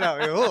like, I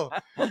know.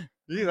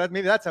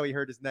 Maybe that's how he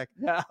hurt his neck.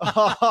 Yeah.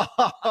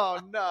 Oh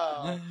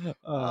no.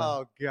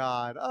 Oh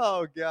God.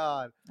 Oh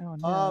God. Oh,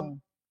 no.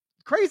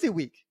 Crazy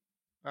week.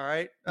 All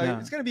right. Yeah.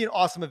 It's going to be an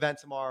awesome event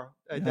tomorrow.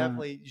 Yeah.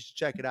 Definitely, you should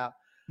check it out.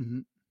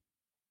 Mhm.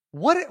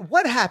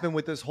 What happened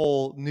with this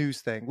whole news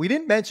thing? We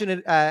didn't mention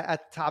it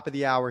at the top of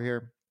the hour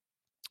here,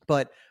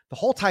 but the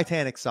whole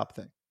Titanic sub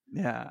thing.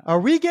 Yeah. Are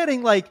we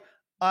getting like?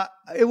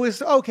 It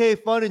was okay,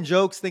 fun and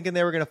jokes, thinking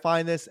they were going to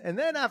find this, and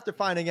then after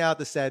finding out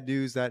the sad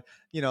news that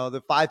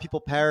the 5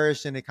 people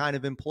perished and it kind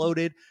of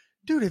imploded.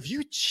 Dude, have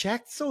you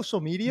checked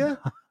social media?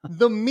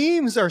 The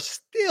memes are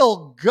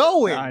still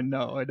going. I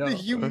know. The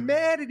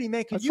humanity,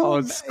 man. I saw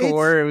a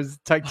score. It was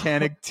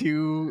Titanic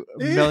 2,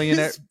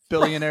 billionaire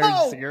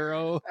bro.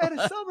 0. And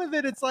some of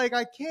it, it's like,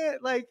 I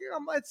can't, like, it's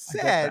I get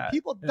sad. that.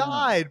 People Yeah.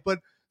 died, but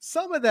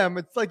some of them,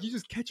 it's like you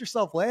just catch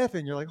yourself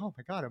laughing. You're like, oh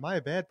my God, am I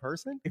a bad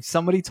person? If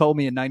somebody told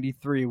me in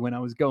 93 when I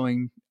was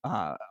going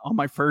on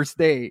my first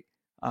date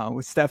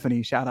with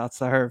Stephanie, shout outs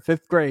to her,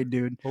 5th grade,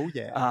 dude. Oh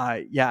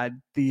yeah.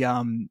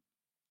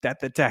 That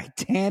the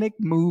Titanic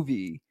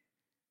movie,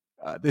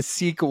 the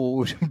sequel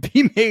would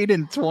be made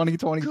in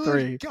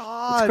 2023. Good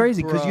God, it's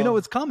crazy because bro.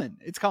 it's coming.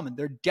 It's coming.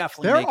 They're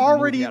definitely They're making a movie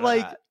already out of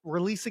like that.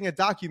 releasing a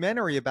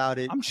documentary about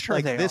it. I'm sure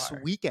like they this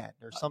are. weekend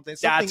or something.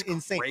 That's Something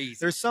insane. crazy.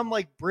 There's some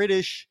like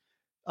British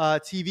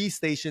TV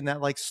station that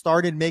like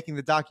started making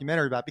the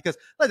documentary about it because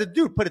like the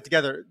dude put it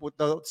together with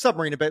the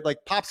submarine a bit like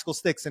popsicle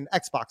sticks and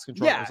Xbox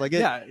controllers.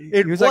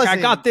 It he was like, I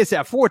wasn't- got this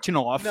at Fortune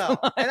Off. No,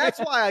 and that's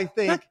why I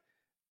think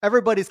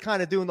everybody's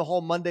kind of doing the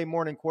whole Monday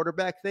morning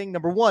quarterback thing.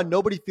 Number one,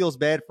 nobody feels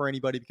bad for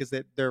anybody because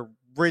they're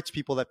rich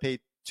people that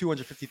paid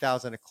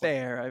 $250,000 a clip.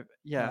 Fair.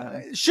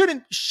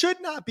 Should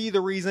not be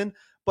the reason,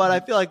 but I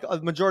feel like a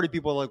majority of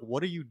people are like,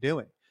 "What are you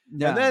doing?"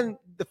 Yeah. And then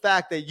the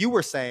fact that you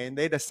were saying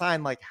they'd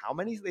assign like how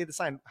many? They'd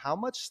assign how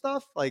much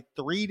stuff? Like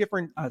 3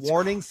 different That's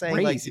warnings saying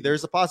like crazy.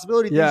 there's a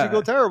possibility things Yeah. could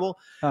go terrible.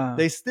 Uh,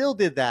 They still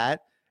did that.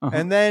 uh-huh.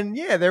 And then,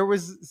 there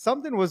was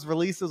something was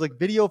released. It was like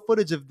video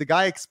footage of the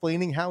guy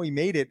explaining how he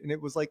made it. And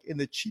it was like in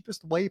the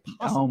cheapest way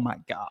possible. Oh my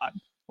God.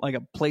 Like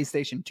a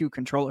PlayStation 2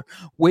 controller,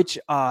 which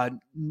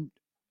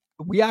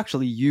we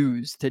actually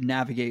use to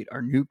navigate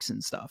our nukes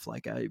and stuff.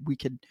 Like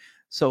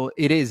so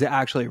it is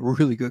actually a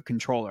really good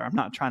controller. I'm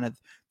not trying to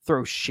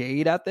throw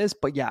shade at this,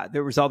 but yeah,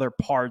 there was other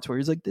parts where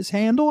he's like, this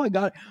handle, I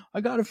got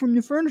it from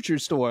your furniture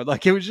store.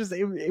 Like it was just,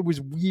 it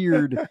was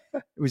weird.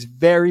 It was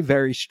very,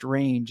 very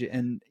strange.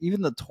 And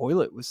even the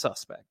toilet was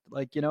suspect.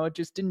 Like, it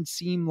just didn't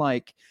seem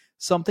like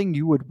something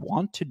you would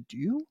want to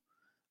do.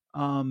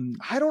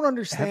 I don't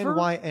understand Ever?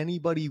 why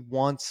anybody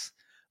wants,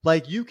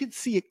 like, you can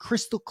see it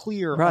crystal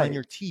clear Right. on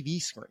your TV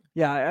screen.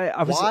 Yeah.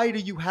 I was, Why do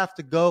you have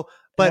to go?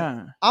 But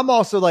yeah, I'm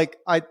also like,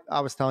 I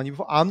was telling you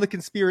before, I'm the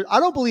conspiracy. I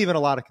don't believe in a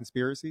lot of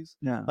conspiracies.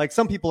 yeah. Like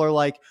some people are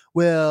like,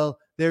 well,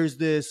 there's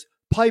this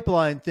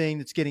pipeline thing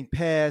that's getting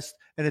passed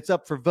and it's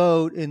up for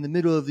vote in the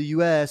middle of the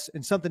US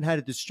and something had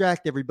to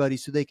distract everybody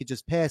so they could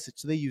just pass it.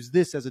 So they use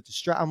this as a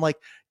distract. I'm like,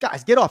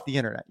 guys, get off the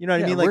internet. You know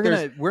what I mean? Like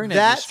we're gonna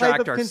that distract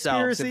type of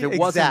ourselves. If conspiracy. it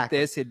wasn't Exactly.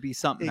 this, it'd be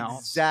something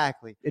else.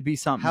 Exactly. It'd be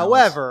something else.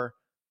 However,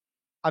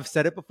 I've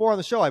said it before on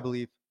the show, I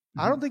believe.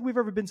 I Mhm. don't think we've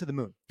ever been to the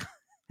moon.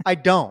 I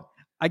don't.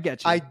 I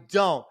get you. I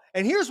don't.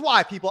 And here's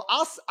why, people.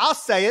 I'll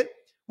say it.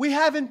 We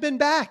haven't been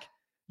back.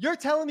 You're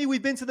telling me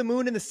we've been to the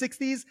moon in the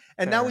 60s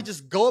and now Fair. we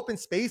just go up in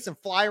space and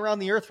fly around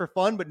the earth for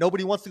fun, but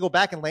nobody wants to go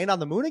back and land on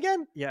the moon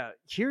again? Yeah,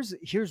 here's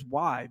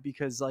why,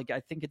 because like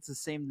I think it's the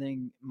same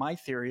thing. My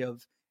theory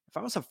of if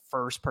I was the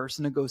first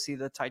person to go see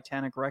the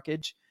Titanic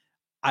wreckage,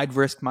 I'd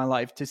risk my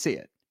life to see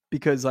it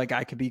because like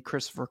I could be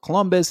Christopher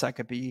Columbus, I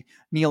could be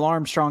Neil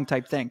Armstrong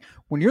type thing.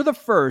 When you're the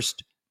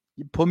first,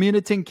 you put me in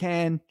a tin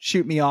can,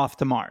 shoot me off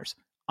to Mars.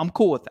 I'm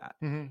cool with that.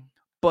 Mm-hmm.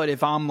 But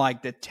if I'm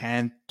like the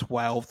 10th,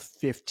 12th,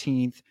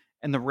 15th,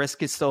 and the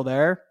risk is still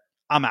there,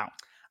 I'm out.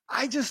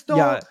 I just don't.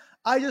 Yeah.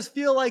 I just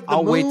feel like the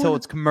I'll moon, wait till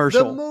it's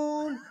commercial. The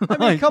moon. I mean,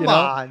 Like, come you know?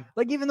 on.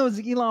 Like even though it's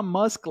Elon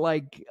Musk,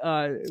 like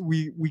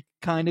we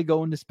kind of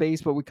go into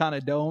space, but we kind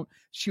of don't.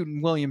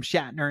 Shooting William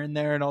Shatner in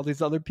there and all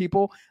these other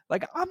people.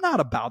 Like I'm not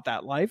about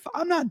that life.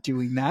 I'm not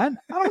doing that.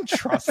 I don't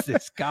trust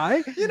this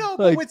guy. You know,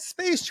 but Like- with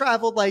space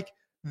travel, like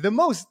the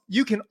most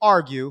you can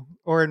argue,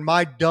 or in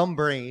my dumb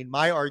brain,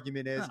 my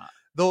argument is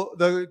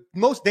the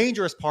most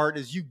dangerous part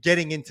is you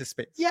getting into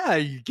space. Yeah,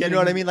 You know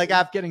what I mean? Like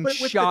after getting with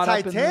shot the up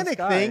in the Titanic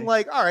sky. thing,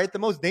 like all right, the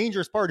most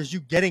dangerous part is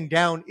you getting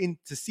down in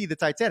to see the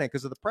Titanic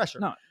because of the pressure.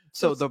 No.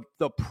 So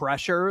the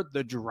pressure,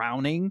 the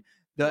drowning,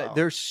 Wow.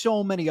 there's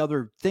so many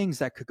other things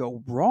that could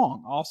go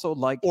wrong. Also,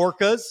 like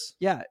Orcas.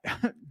 yeah,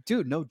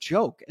 dude, no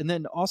joke. And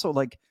then also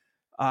like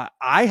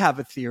I have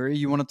a theory.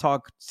 You want to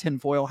talk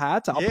tinfoil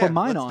hats? I'll Yeah, put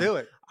mine let's on. do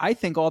it. I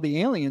think all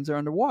the aliens are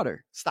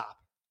underwater. Stop.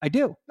 I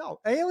do. No,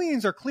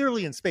 aliens are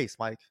clearly in space,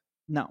 Mike.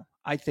 No,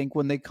 I think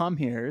when they come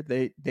here,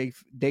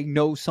 they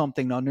know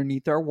something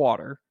underneath our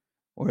water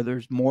or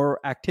there's more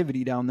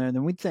activity down there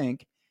than we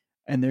think,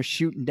 and they're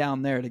shooting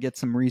down there to get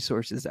some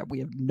resources that we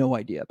have no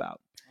idea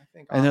about.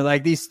 And they're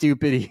like, these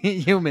stupid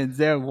humans,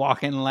 they're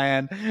walking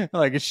land.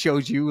 Like, it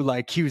shows you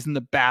like using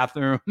the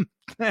bathroom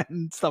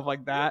and stuff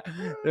like that.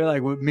 They're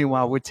like,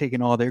 meanwhile, we're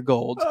taking all their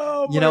gold.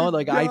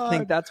 I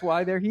think that's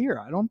why they're here.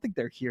 I don't think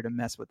they're here to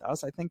mess with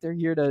us. I think they're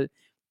here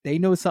they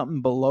know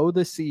something below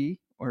the sea,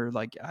 or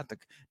like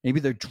maybe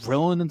they're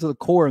drilling into the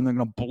core and they're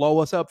going to blow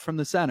us up from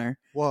the center.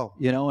 Whoa.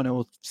 And it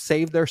will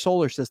save their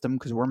solar system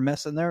because we're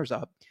messing theirs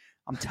up.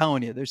 I'm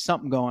telling you, there's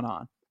something going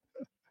on.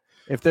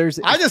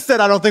 I just said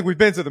I don't think we've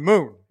been to the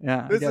moon.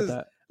 Yeah, I get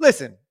that.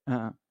 Listen,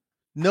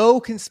 no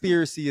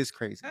conspiracy is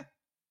crazy.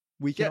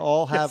 We can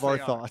all have our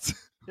thoughts.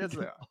 Yes,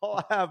 they are.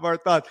 All have our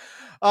thoughts.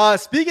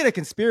 Speaking of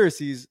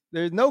conspiracies,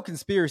 there's no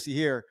conspiracy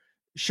here.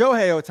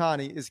 Shohei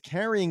Ohtani is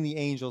carrying the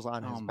Angels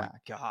on his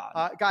back.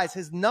 God. Guys,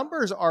 his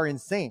numbers are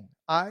insane.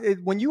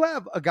 When you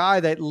have a guy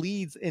that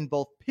leads in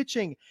both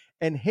pitching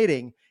and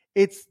hitting,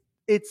 it's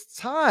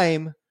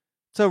time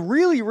to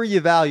really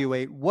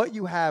reevaluate what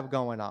you have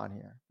going on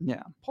here.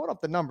 Yeah. Pulling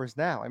up the numbers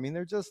now. I mean,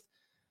 they're just,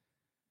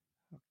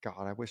 oh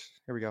God, I wish,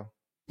 here we go.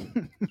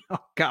 Oh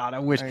God, I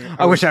wish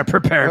I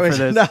prepared for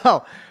this.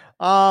 No.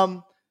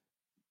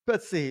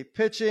 Let's see.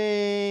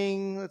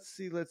 Pitching. Let's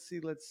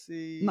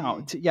see.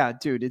 No,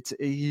 dude,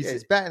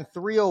 he's batting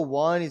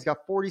 301. He's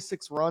got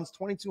 46 runs,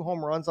 22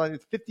 home runs on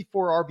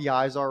 54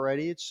 RBIs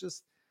already. It's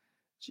just,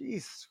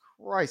 Jesus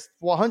Christ.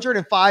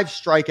 105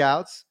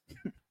 strikeouts.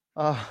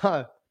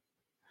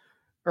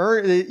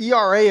 The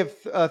ERA of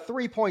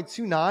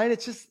 3.29.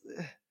 It's just,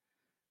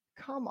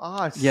 come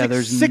on.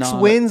 There's six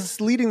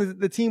wins, leading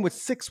the team with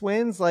 6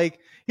 wins. Like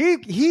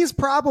he's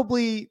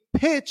probably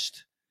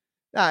pitched.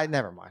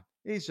 Never mind.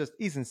 He's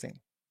insane.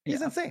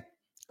 He's insane.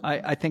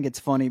 I think it's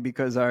funny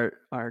because our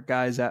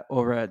guys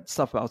over at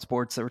Stuff About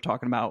Sports, that were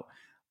talking about,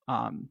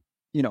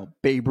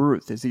 Babe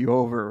Ruth. Is he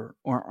over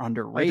or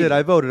underrated?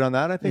 I voted on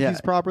that. I think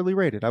he's properly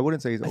rated. I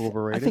wouldn't say he's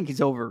overrated. I think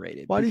he's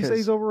overrated. Why do you say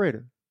he's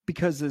overrated?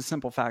 Because of the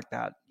simple fact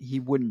that he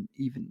wouldn't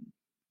even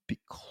be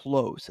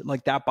close.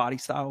 Like, that body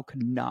style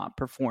could not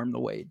perform the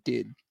way it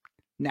did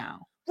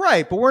now.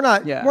 Right, but we're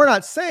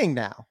not saying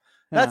now.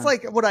 That's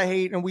like what I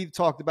hate, and we've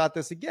talked about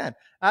this again.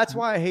 That's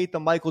why I hate the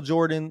Michael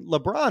Jordan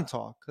LeBron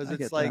talk, because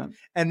it's like,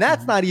 and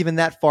that's not even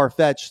that far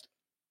fetched.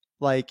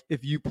 Like,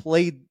 if you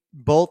played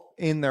both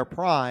in their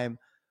prime,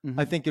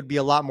 I think it'd be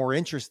a lot more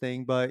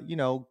interesting. But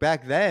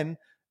back then,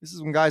 this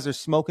is when guys are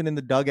smoking in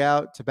the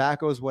dugout,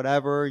 tobacco's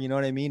whatever. You know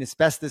what I mean?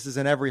 Asbestos is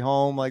in every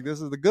home. Like,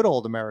 this is the good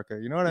old America.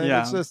 You know what I mean?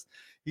 Yeah. It's just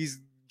he's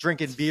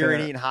drinking beer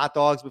and eating hot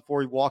dogs before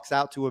he walks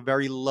out to a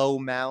very low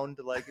mound.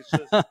 Like, it's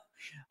just.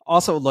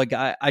 Also, like,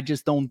 I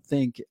just don't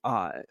think,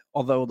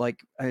 although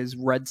like his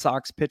Red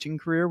Sox pitching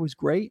career was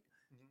great,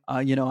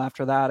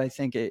 after that, I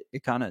think it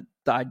kind of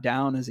died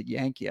down as a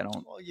Yankee.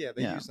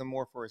 They use him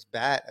more for his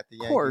bat at the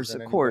Yankees.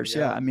 Of course.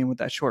 Yeah. Else. I mean, with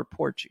that short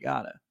porch, you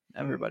gotta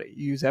you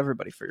use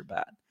everybody for your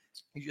bat.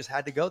 You just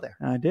had to go there.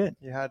 I did.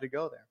 You had to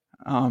go there.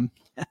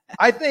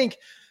 I think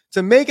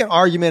to make an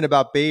argument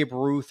about Babe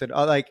Ruth and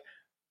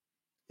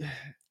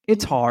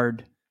it's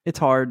hard. It's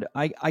hard.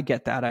 I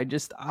get that.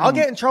 I'll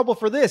get in trouble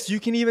for this. You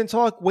can even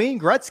talk Wayne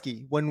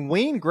Gretzky. When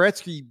Wayne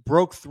Gretzky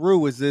broke through,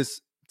 was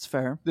this? It's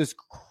fair. This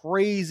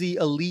crazy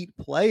elite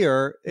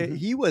player.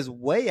 He was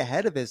way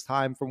ahead of his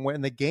time from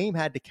when the game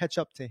had to catch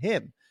up to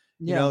him.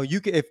 Yeah.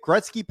 If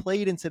Gretzky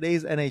played in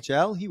today's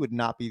NHL, he would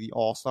not be the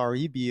all-star.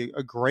 He'd be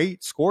a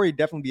great scorer. He'd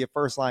definitely be a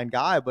first-line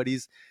guy, but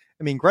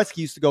Gretzky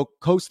used to go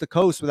coast to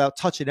coast without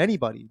touching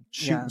anybody,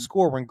 shoot and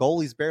score when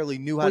goalies barely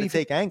knew how to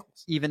take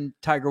angles. Even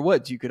Tiger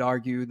Woods, you could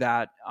argue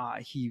that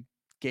he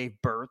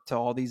gave birth to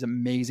all these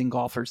amazing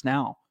golfers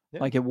now.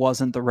 Yeah. Like, it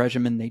wasn't the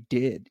regimen they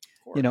did.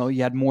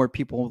 You had more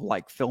people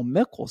like Phil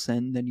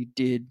Mickelson than you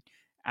did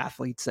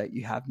athletes that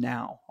you have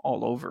now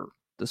all over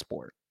the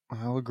sport.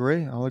 I'll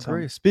agree.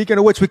 Speaking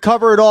of which, we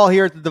cover it all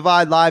here at the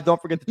Divide Live.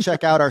 Don't forget to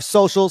check out our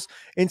socials,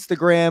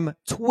 Instagram,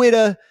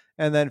 Twitter,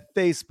 and then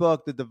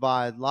Facebook, the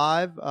Divide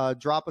Live.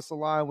 Drop us a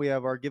line. We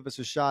have our Give Us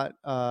a Shot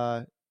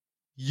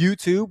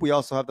YouTube. We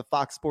also have the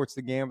Fox Sports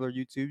The Gambler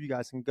YouTube. You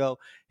guys can go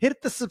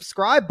hit the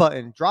subscribe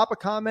button. Drop a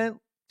comment.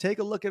 Take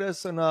a look at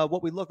us and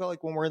what we look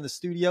like when we're in the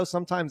studio.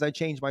 Sometimes I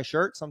change my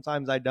shirt.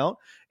 Sometimes I don't.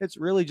 It's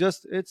really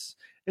just it's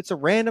a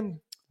random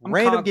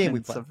game we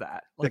play. Of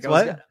that. Like,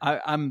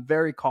 I'm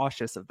very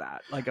cautious of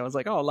that. Like, I was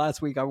like,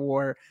 last week I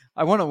want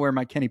to wear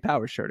my Kenny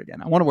Powers shirt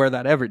again. I want to wear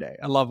that every day.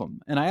 I love them.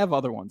 And I have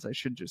other ones. I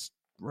should just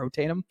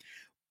rotate them.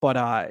 But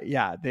I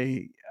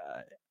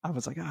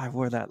was like, I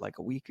wore that like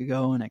a week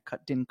ago, and I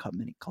didn't cut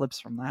many clips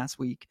from last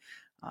week.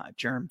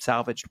 Jerm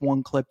salvaged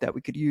one clip that we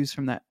could use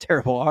from that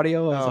terrible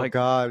audio. I was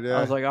God, yeah.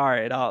 I was like, all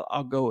right,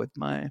 I'll go with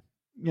my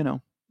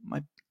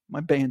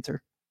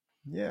banter.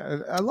 Yeah,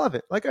 I love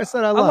it. Like I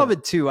said, I love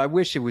it too. I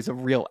wish it was a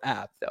real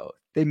app though.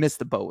 They missed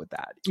the boat with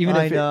that. If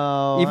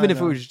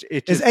it was,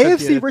 is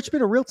AFC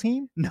Richmond a real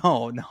team?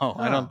 No,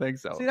 I don't think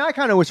so. See, I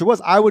kind of wish it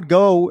was. I would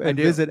go and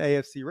visit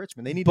AFC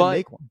Richmond. They need to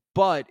make one.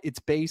 But it's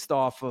based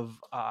off of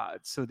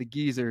so the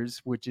Geezers,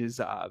 which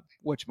is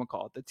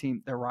whatchamacallit, the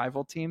team, their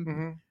rival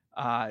team.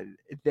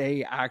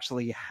 they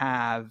actually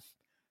have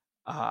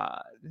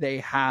a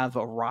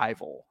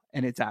rival,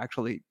 and it's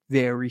actually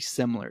very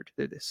similar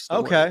to this story.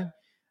 Okay.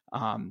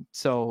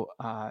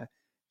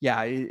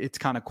 Yeah, it's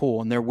kind of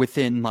cool, and they're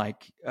within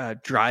like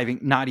driving,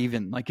 not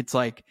even like it's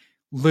like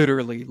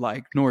literally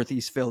like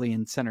Northeast Philly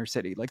and Center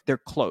City, like they're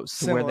close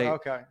to where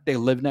they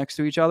live next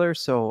to each other.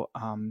 So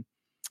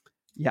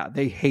yeah,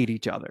 they hate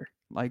each other.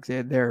 Like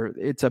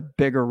it's a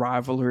bigger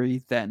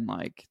rivalry than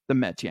like the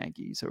Mets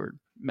Yankees or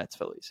Mets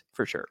Phillies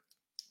for sure.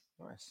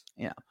 Nice.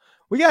 Yeah.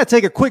 We got to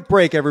take a quick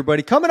break,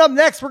 everybody. Coming up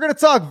next, we're going to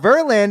talk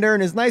Verlander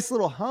and his nice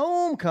little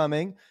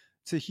homecoming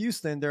to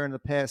Houston during the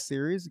past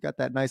series. He got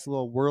that nice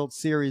little World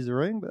Series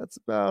ring, but that's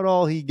about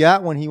all he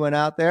got when he went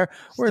out there.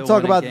 We're going to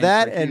talk about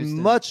that and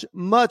much,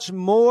 much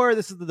more.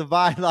 This is The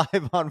Divide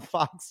live on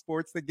Fox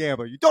Sports The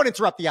Gambler. You don't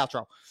interrupt the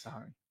outro.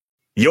 Sorry.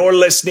 You're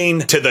listening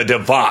to The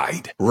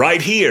Divide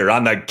right here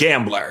on The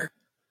Gambler.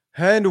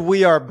 And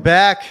we are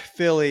back,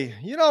 Philly.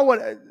 You know what?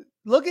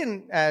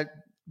 Looking at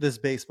this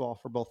baseball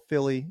for both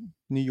Philly,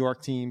 New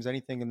York teams,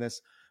 anything in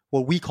this,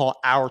 what we call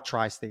our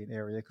tri-state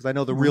area, because I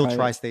know the real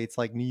tri-states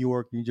like New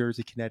York, New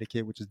Jersey,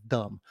 Connecticut, which is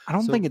dumb. I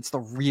don't think it's the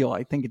real.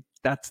 I think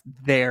that's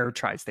their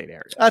tri-state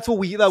area. That's what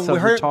we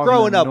heard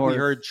growing up. We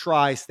heard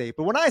tri-state,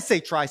 but when I say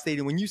tri-state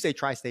and when you say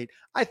tri-state,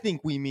 I think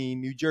we mean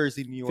New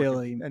Jersey, New York,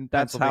 Philly, and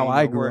that's Pennsylvania. how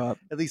I grew up.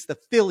 At least the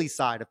Philly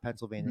side of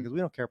Pennsylvania, because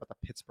we don't care about the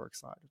Pittsburgh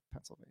side of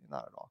Pennsylvania,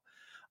 not at all.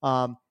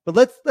 But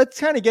let's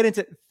kind of get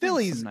into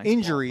Philly's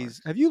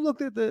injuries. Have you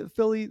looked at the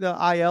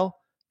IL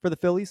for the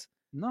Phillies?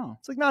 No,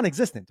 it's like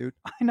non-existent, dude.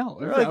 I know.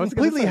 They're like a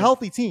completely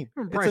healthy team.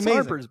 Bryce it's amazing.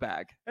 Harper's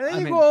back. And then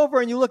you go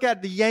over and you look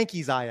at the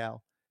Yankees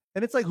IL,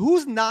 and it's like,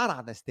 who's not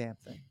on this damn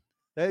thing?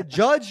 The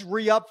Judge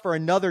re-up for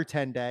another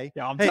 10-day.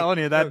 Yeah, I'm telling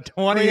you, that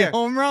 20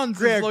 home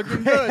runs is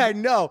looking good. I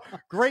know.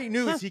 Great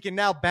news. He can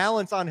now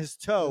balance on his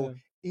toe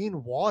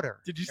in water.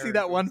 Did you see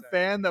that one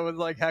fan that was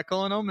like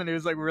heckling him, and he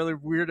was like really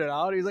weirded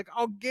out? He's like,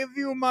 "I'll give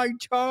you my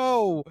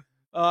toe."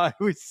 It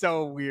was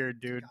so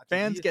weird, dude.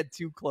 Fans get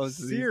too close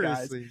to these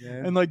guys.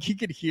 Man. And like he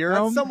could hear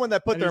him. Someone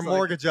that put their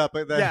mortgage up,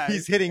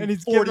 he's hitting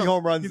 40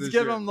 home runs. He's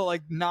giving him the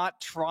like not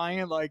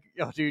trying, like,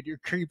 yo, dude, you're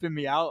creeping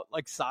me out,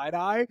 like side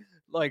eye.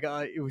 Like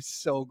it was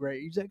so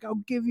great. He's like, "I'll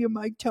give you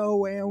my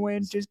toe,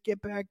 and just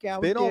get back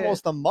out." It's been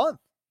almost a month.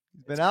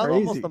 He's been out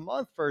almost a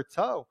month for a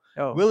toe.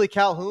 Willie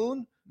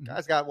Calhoun,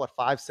 guy's got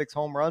 5-6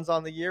 home runs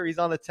on the year. He's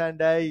on the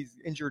 10-day. He's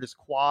injured his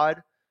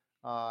quad.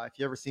 If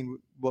you ever seen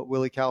what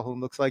Willie Calhoun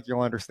looks like, you'll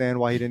understand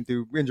why he didn't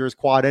injure his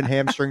quad and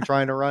hamstring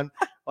trying to run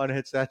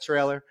unhitch that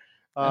trailer.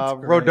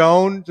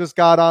 Rodon just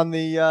got on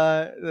the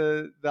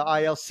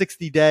IL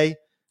 60-day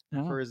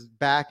for his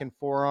back and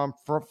forearm.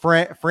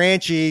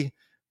 Franchi,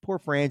 poor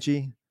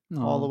Franchi,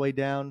 all the way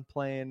down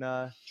playing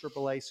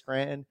AAA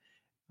Scranton.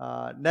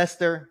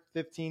 Nestor,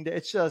 15 days.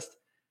 It's just,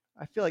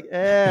 I feel like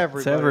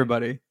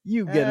everybody.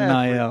 You get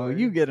an IL.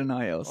 You get an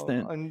IL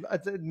stint. And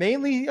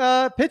mainly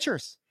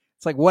pitchers.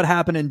 It's like, what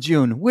happened in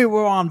June? We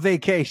were on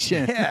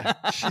vacation. Yeah.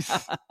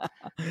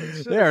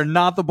 They are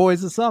not the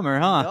boys of summer,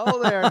 huh?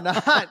 No, they are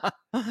not.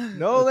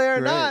 No, they are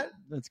not.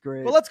 That's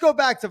great. Well, let's go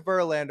back to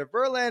Verlander.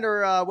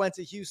 Verlander went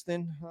to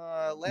Houston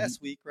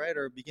last week, right?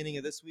 Or beginning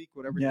of this week,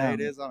 whatever day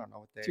it is. I don't know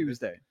what day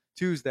Tuesday. it is.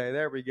 Tuesday.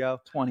 There we go.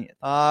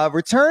 20th.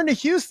 Returned to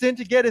Houston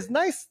to get his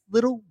nice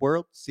little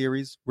World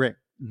Series ring.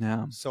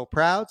 Yeah. So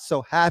proud,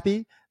 so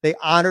happy. They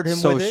honored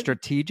him with it. So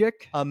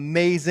strategic.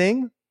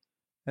 Amazing.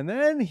 And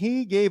then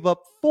he gave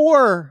up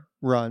 4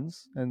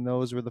 runs, and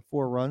those were the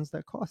 4 runs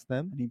that cost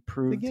them. And he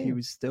proved he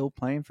was still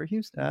playing for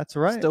Houston. That's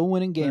right. Still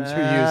winning games for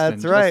Houston.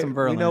 That's right.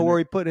 We know where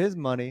he put his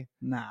money.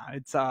 Nah,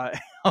 it's oh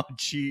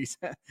jeez.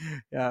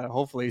 Yeah,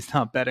 hopefully he's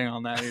not betting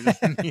on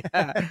that.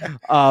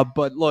 Yeah.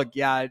 But look,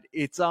 yeah,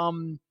 it's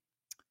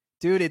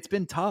dude, it's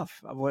been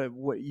tough.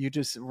 What you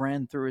just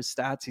ran through his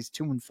stats. He's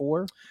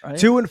 2-4, right?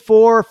 2-4,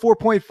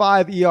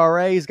 4.5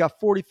 ERA. He's got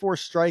 44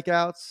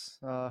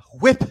 strikeouts.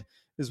 Whip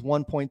is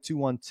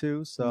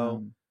 1.212.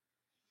 So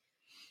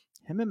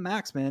him and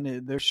Max,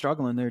 man, they're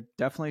struggling. They're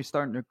definitely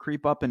starting to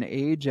creep up in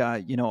age.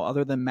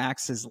 Other than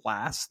Max's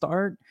last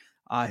start,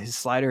 his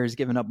slider has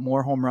given up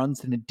more home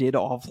runs than it did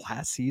all of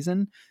last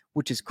season,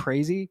 which is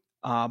crazy.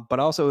 But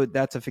also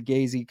that's a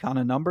Fugazi kind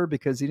of number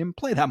because he didn't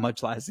play that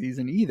much last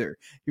season either.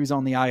 He was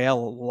on the IL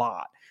a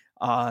lot.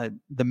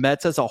 The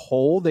Mets as a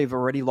whole, they've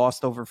already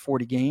lost over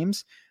 40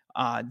 games.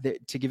 To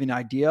give you an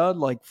idea,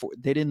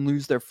 they didn't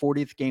lose their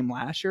 40th game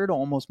last year to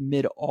almost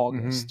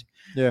mid-August.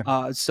 Mm-hmm.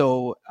 Yeah.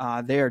 So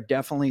they are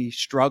definitely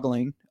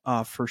struggling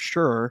for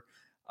sure.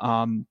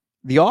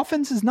 The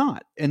offense is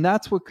not, and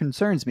that's what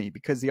concerns me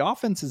because the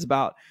offense is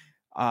about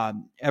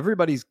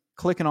everybody's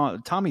clicking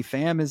on. Tommy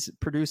Pham is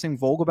producing.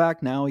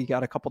 Vogelback now, he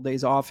got a couple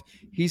days off.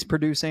 He's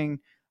producing.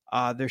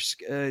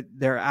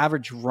 Their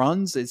average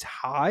runs is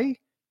high,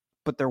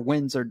 but their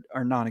wins are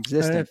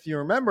non-existent. And if you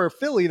remember,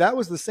 Philly, that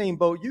was the same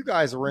boat you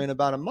guys were in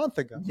about a month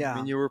ago. Yeah. I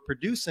mean, you were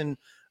producing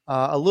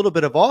a little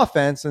bit of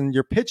offense and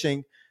your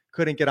pitching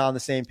couldn't get on the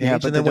same page. Yeah,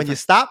 and then when you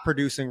stopped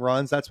producing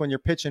runs, that's when your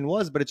pitching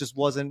was, but it just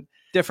wasn't.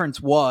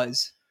 Difference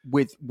was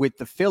with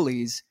the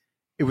Phillies,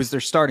 it was their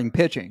starting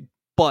pitching.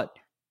 But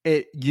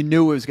you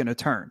knew it was going to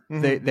turn.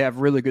 Mhm. They have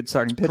really good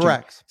starting pitching.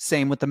 Correct.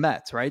 Same with the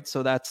Mets, right?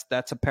 So that's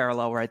a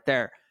parallel right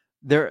there.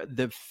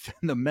 The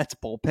Mets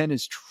bullpen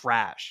is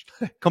trash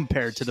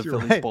compared to the You're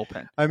Phillies right.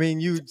 bullpen. I mean,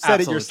 you It's said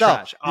it absolute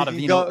yourself. trash. You can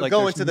Ottavino,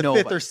 go there's into the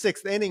nobody. fifth or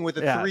sixth inning with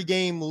a Yeah.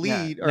 3-game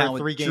lead Yeah. or Now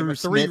with a Drew 3-run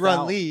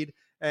Smith lead,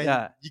 and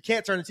Yeah. you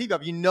can't turn the TV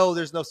up. You know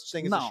there's no such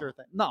thing as a sure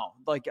thing. No,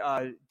 like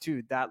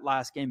dude, that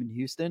last game in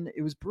Houston,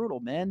 it was brutal,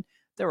 man.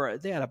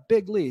 They had a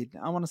big lead.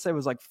 I want to say it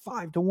was like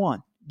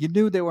 5-1. You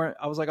knew they weren't.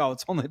 I was like, oh,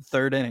 it's only the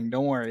third inning.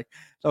 Don't worry,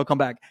 they'll come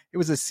back. It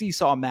was a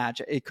seesaw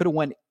match. It could have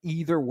went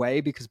either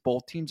way because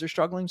both teams are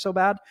struggling so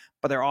bad,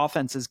 but their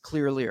offenses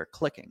clearly are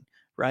clicking,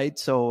 right?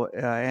 So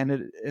and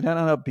it ended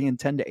up being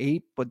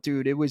 10-8. But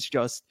dude, it was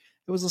a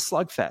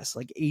slugfest.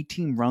 Like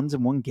 18 runs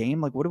in one game.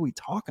 Like, what are we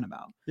talking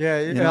about? Yeah,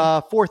 You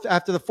know?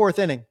 after the fourth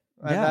inning,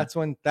 and Yeah.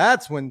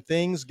 that's when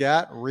things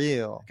got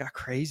real. It got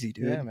crazy,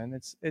 dude. Yeah, man.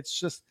 It's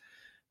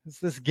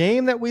this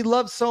game that we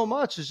love so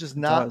much is just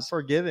not does.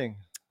 forgiving.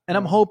 And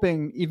I'm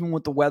hoping, even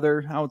with the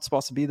weather, how it's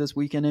supposed to be this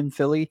weekend in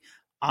Philly,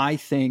 I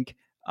think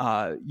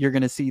you're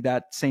going to see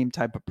that same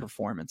type of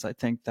performance. I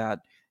think that,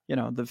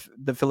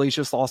 the Phillies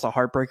just lost a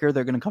heartbreaker.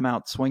 They're going to come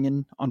out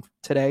swinging on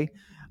today,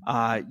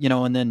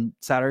 and then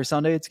Saturday,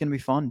 Sunday, it's going to be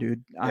fun,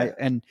 dude. Yeah.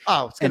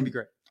 It's going to be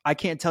great. I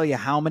can't tell you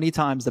how many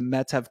times the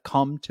Mets have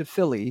come to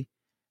Philly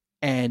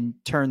and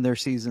turned their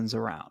seasons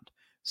around.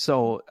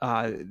 So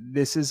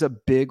this is a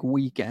big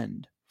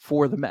weekend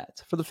for the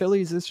Mets. For the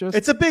Phillies,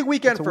 it's a big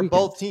weekend for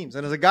both teams.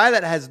 And as a guy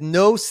that has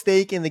no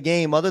stake in the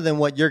game other than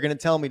what you're going to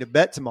tell me to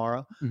bet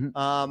tomorrow,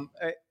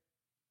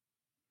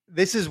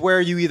 this is where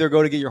you either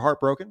go to get your heart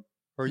broken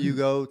or you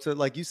go to,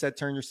 like you said,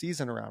 turn your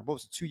season around. What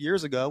was it, 2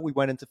 years ago? We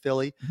went into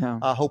Philly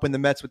hoping the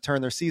Mets would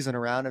turn their season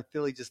around, and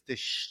Philly just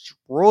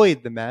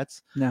destroyed the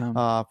Mets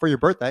for your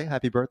birthday.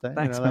 Happy birthday.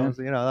 Thanks, that man.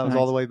 Was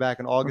all the way back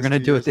in August. We're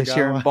going to do it this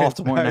year in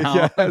Baltimore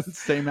now. Yes.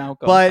 Same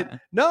outcome. But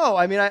no,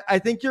 I mean, I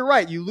think you're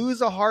right. You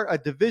lose a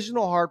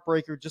divisional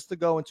heartbreaker just to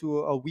go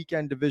into a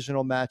weekend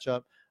divisional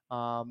matchup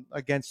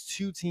against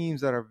two teams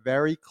that are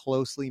very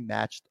closely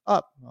matched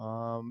up.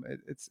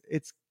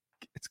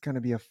 It's going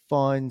to be a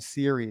fun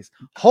series.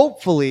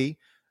 Hopefully,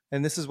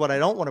 and this is what I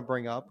don't want to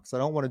bring up because I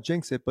don't want to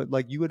jinx it, but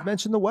like you had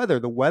mentioned the weather.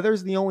 The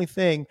weather's the only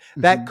thing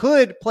that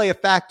could play a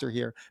factor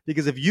here,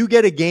 because if you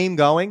get a game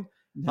going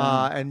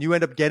and you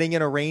end up getting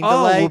in a rain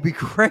delay, it would be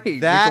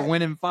great. That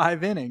win in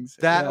 5 innings.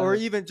 Or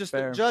even just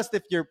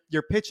if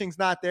your pitching's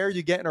not there,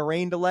 you get in a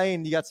rain delay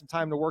and you got some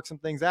time to work some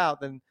things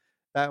out, then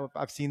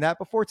I've seen that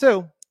before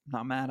too.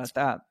 Not mad at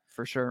that.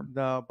 For sure.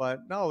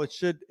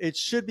 It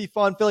should be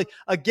fun. Philly,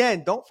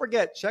 again, don't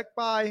forget, check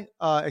by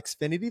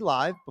Xfinity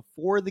Live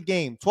before the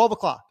game. 12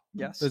 o'clock.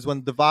 Yes. Is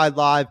when Divide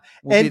Live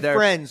and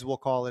Friends, we'll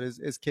call it,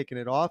 is kicking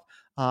it off.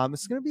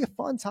 It's going to be a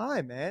fun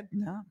time, man.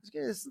 Yeah.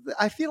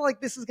 I feel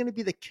like this is going to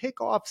be the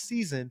kickoff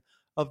season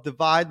of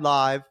Divide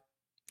Live.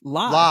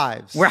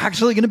 Lives. We're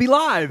actually going to be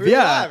live.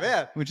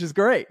 Yeah. Which is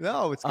great.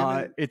 No, it's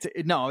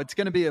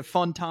going to be a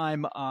fun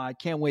time. I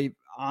can't wait.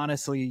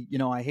 Honestly,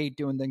 I hate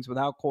doing things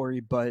without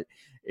Corey, but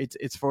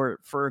it's for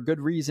a good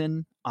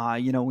reason.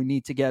 We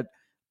need to get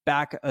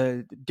back,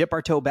 dip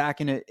our toe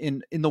back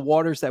in the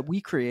waters that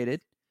we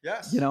created.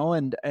 Yes.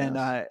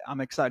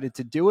 I'm excited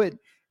to do it.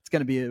 It's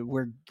going to be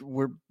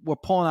we're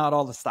pulling out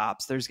all the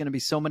stops. There's going to be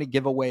so many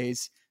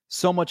giveaways,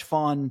 so much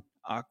fun,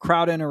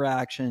 crowd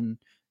interaction,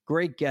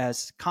 great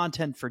guests,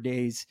 content for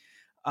days.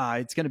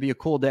 It's going to be a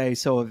cool day.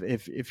 So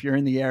if you're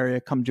in the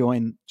area, come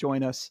join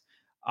us.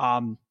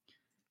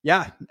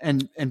 Yeah,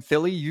 and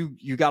Philly,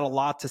 you got a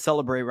lot to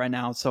celebrate right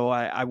now, so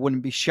I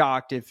wouldn't be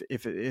shocked if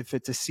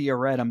it's a sea of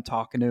red I'm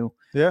talking to.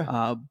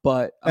 Yeah.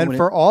 But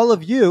for all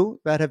of you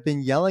that have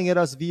been yelling at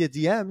us via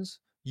DMs,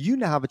 you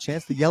now have a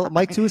chance to yell at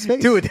Mike to his face.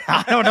 Dude,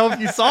 I don't know if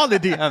you saw the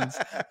DMs.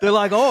 They're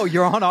like, "Oh,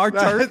 you're on our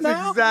turf now?"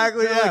 That's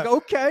exactly. They're like,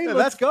 "Okay,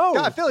 let's go."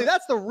 God, Philly,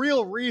 that's the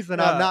real reason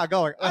I'm not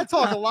going. I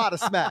talk a lot of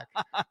smack.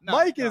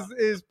 Mike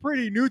is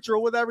pretty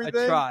neutral with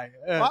everything. I try.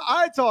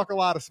 I talk a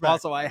lot of smack.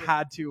 Also, I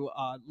had to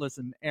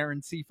listen.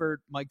 Aaron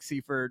Seifert, Mike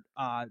Seifert,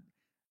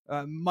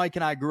 Mike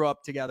and I grew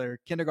up together,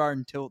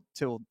 kindergarten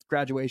till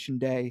graduation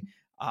day.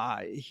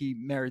 He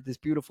married this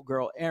beautiful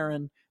girl,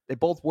 Erin. They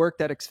both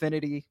worked at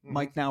Xfinity.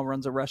 Mike now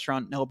runs a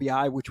restaurant in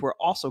LBI, which we're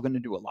also going to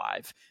do a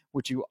live,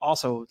 which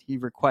he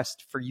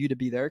requests for you to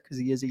be there because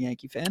he is a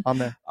Yankee fan. I'm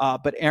there.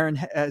 But Aaron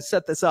has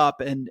set this up,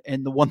 and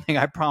the one thing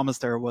I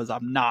promised her was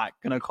I'm not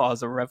going to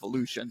cause a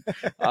revolution.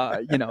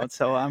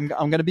 So I'm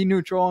going to be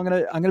neutral. I'm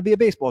going to be a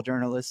baseball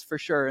journalist for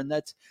sure, and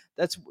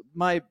that's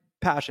my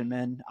passion,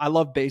 man. I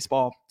love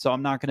baseball, so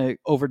I'm not going to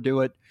overdo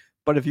it.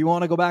 But if you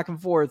want to go back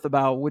and forth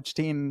about which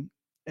team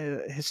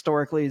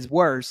historically is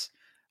worse,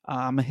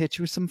 I'm going to hit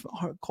you with some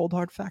cold,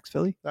 hard facts,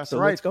 Philly. That's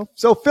right. Let's go.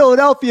 So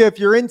Philadelphia, if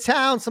you're in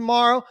town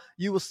tomorrow,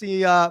 you will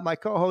see my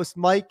co-host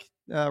Mike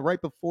right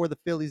before the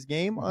Phillies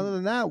game. Other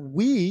than that,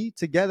 we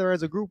together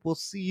as a group will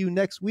see you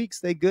next week.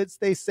 Stay good,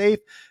 stay safe.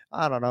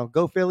 I don't know.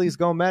 Go Phillies,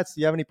 go Mets.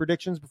 Do you have any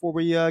predictions before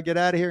we get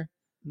out of here?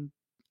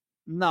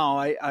 No,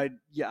 I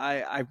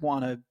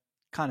want to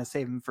kind of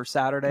save them for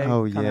Saturday.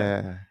 Oh,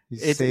 yeah.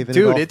 It's saving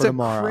dude, it it's for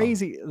tomorrow.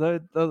 crazy.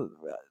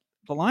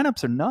 the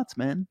lineups are nuts,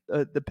 man.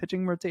 The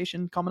pitching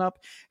rotation coming up,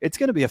 it's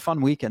going to be a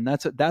fun weekend.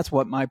 That's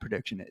what my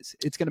prediction is.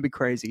 It's going to be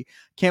crazy.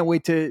 Can't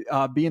wait to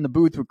be in the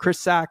booth with Chris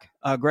Sack,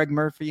 Greg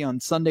Murphy on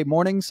Sunday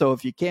morning. So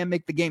if you can't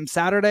make the game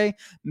Saturday,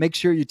 make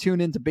sure you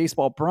tune into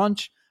Baseball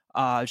Brunch.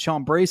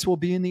 Sean Brace will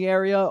be in the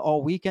area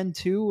all weekend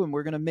too, and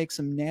we're going to make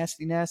some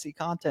nasty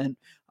content.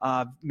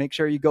 Make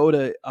sure you go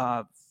to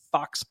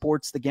Fox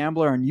Sports The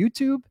Gambler on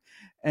YouTube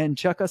and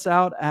check us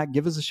out at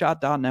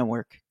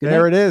giveusashot.network.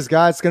 There it is,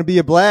 guys. It's going to be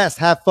a blast.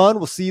 Have fun.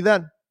 We'll see you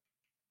then.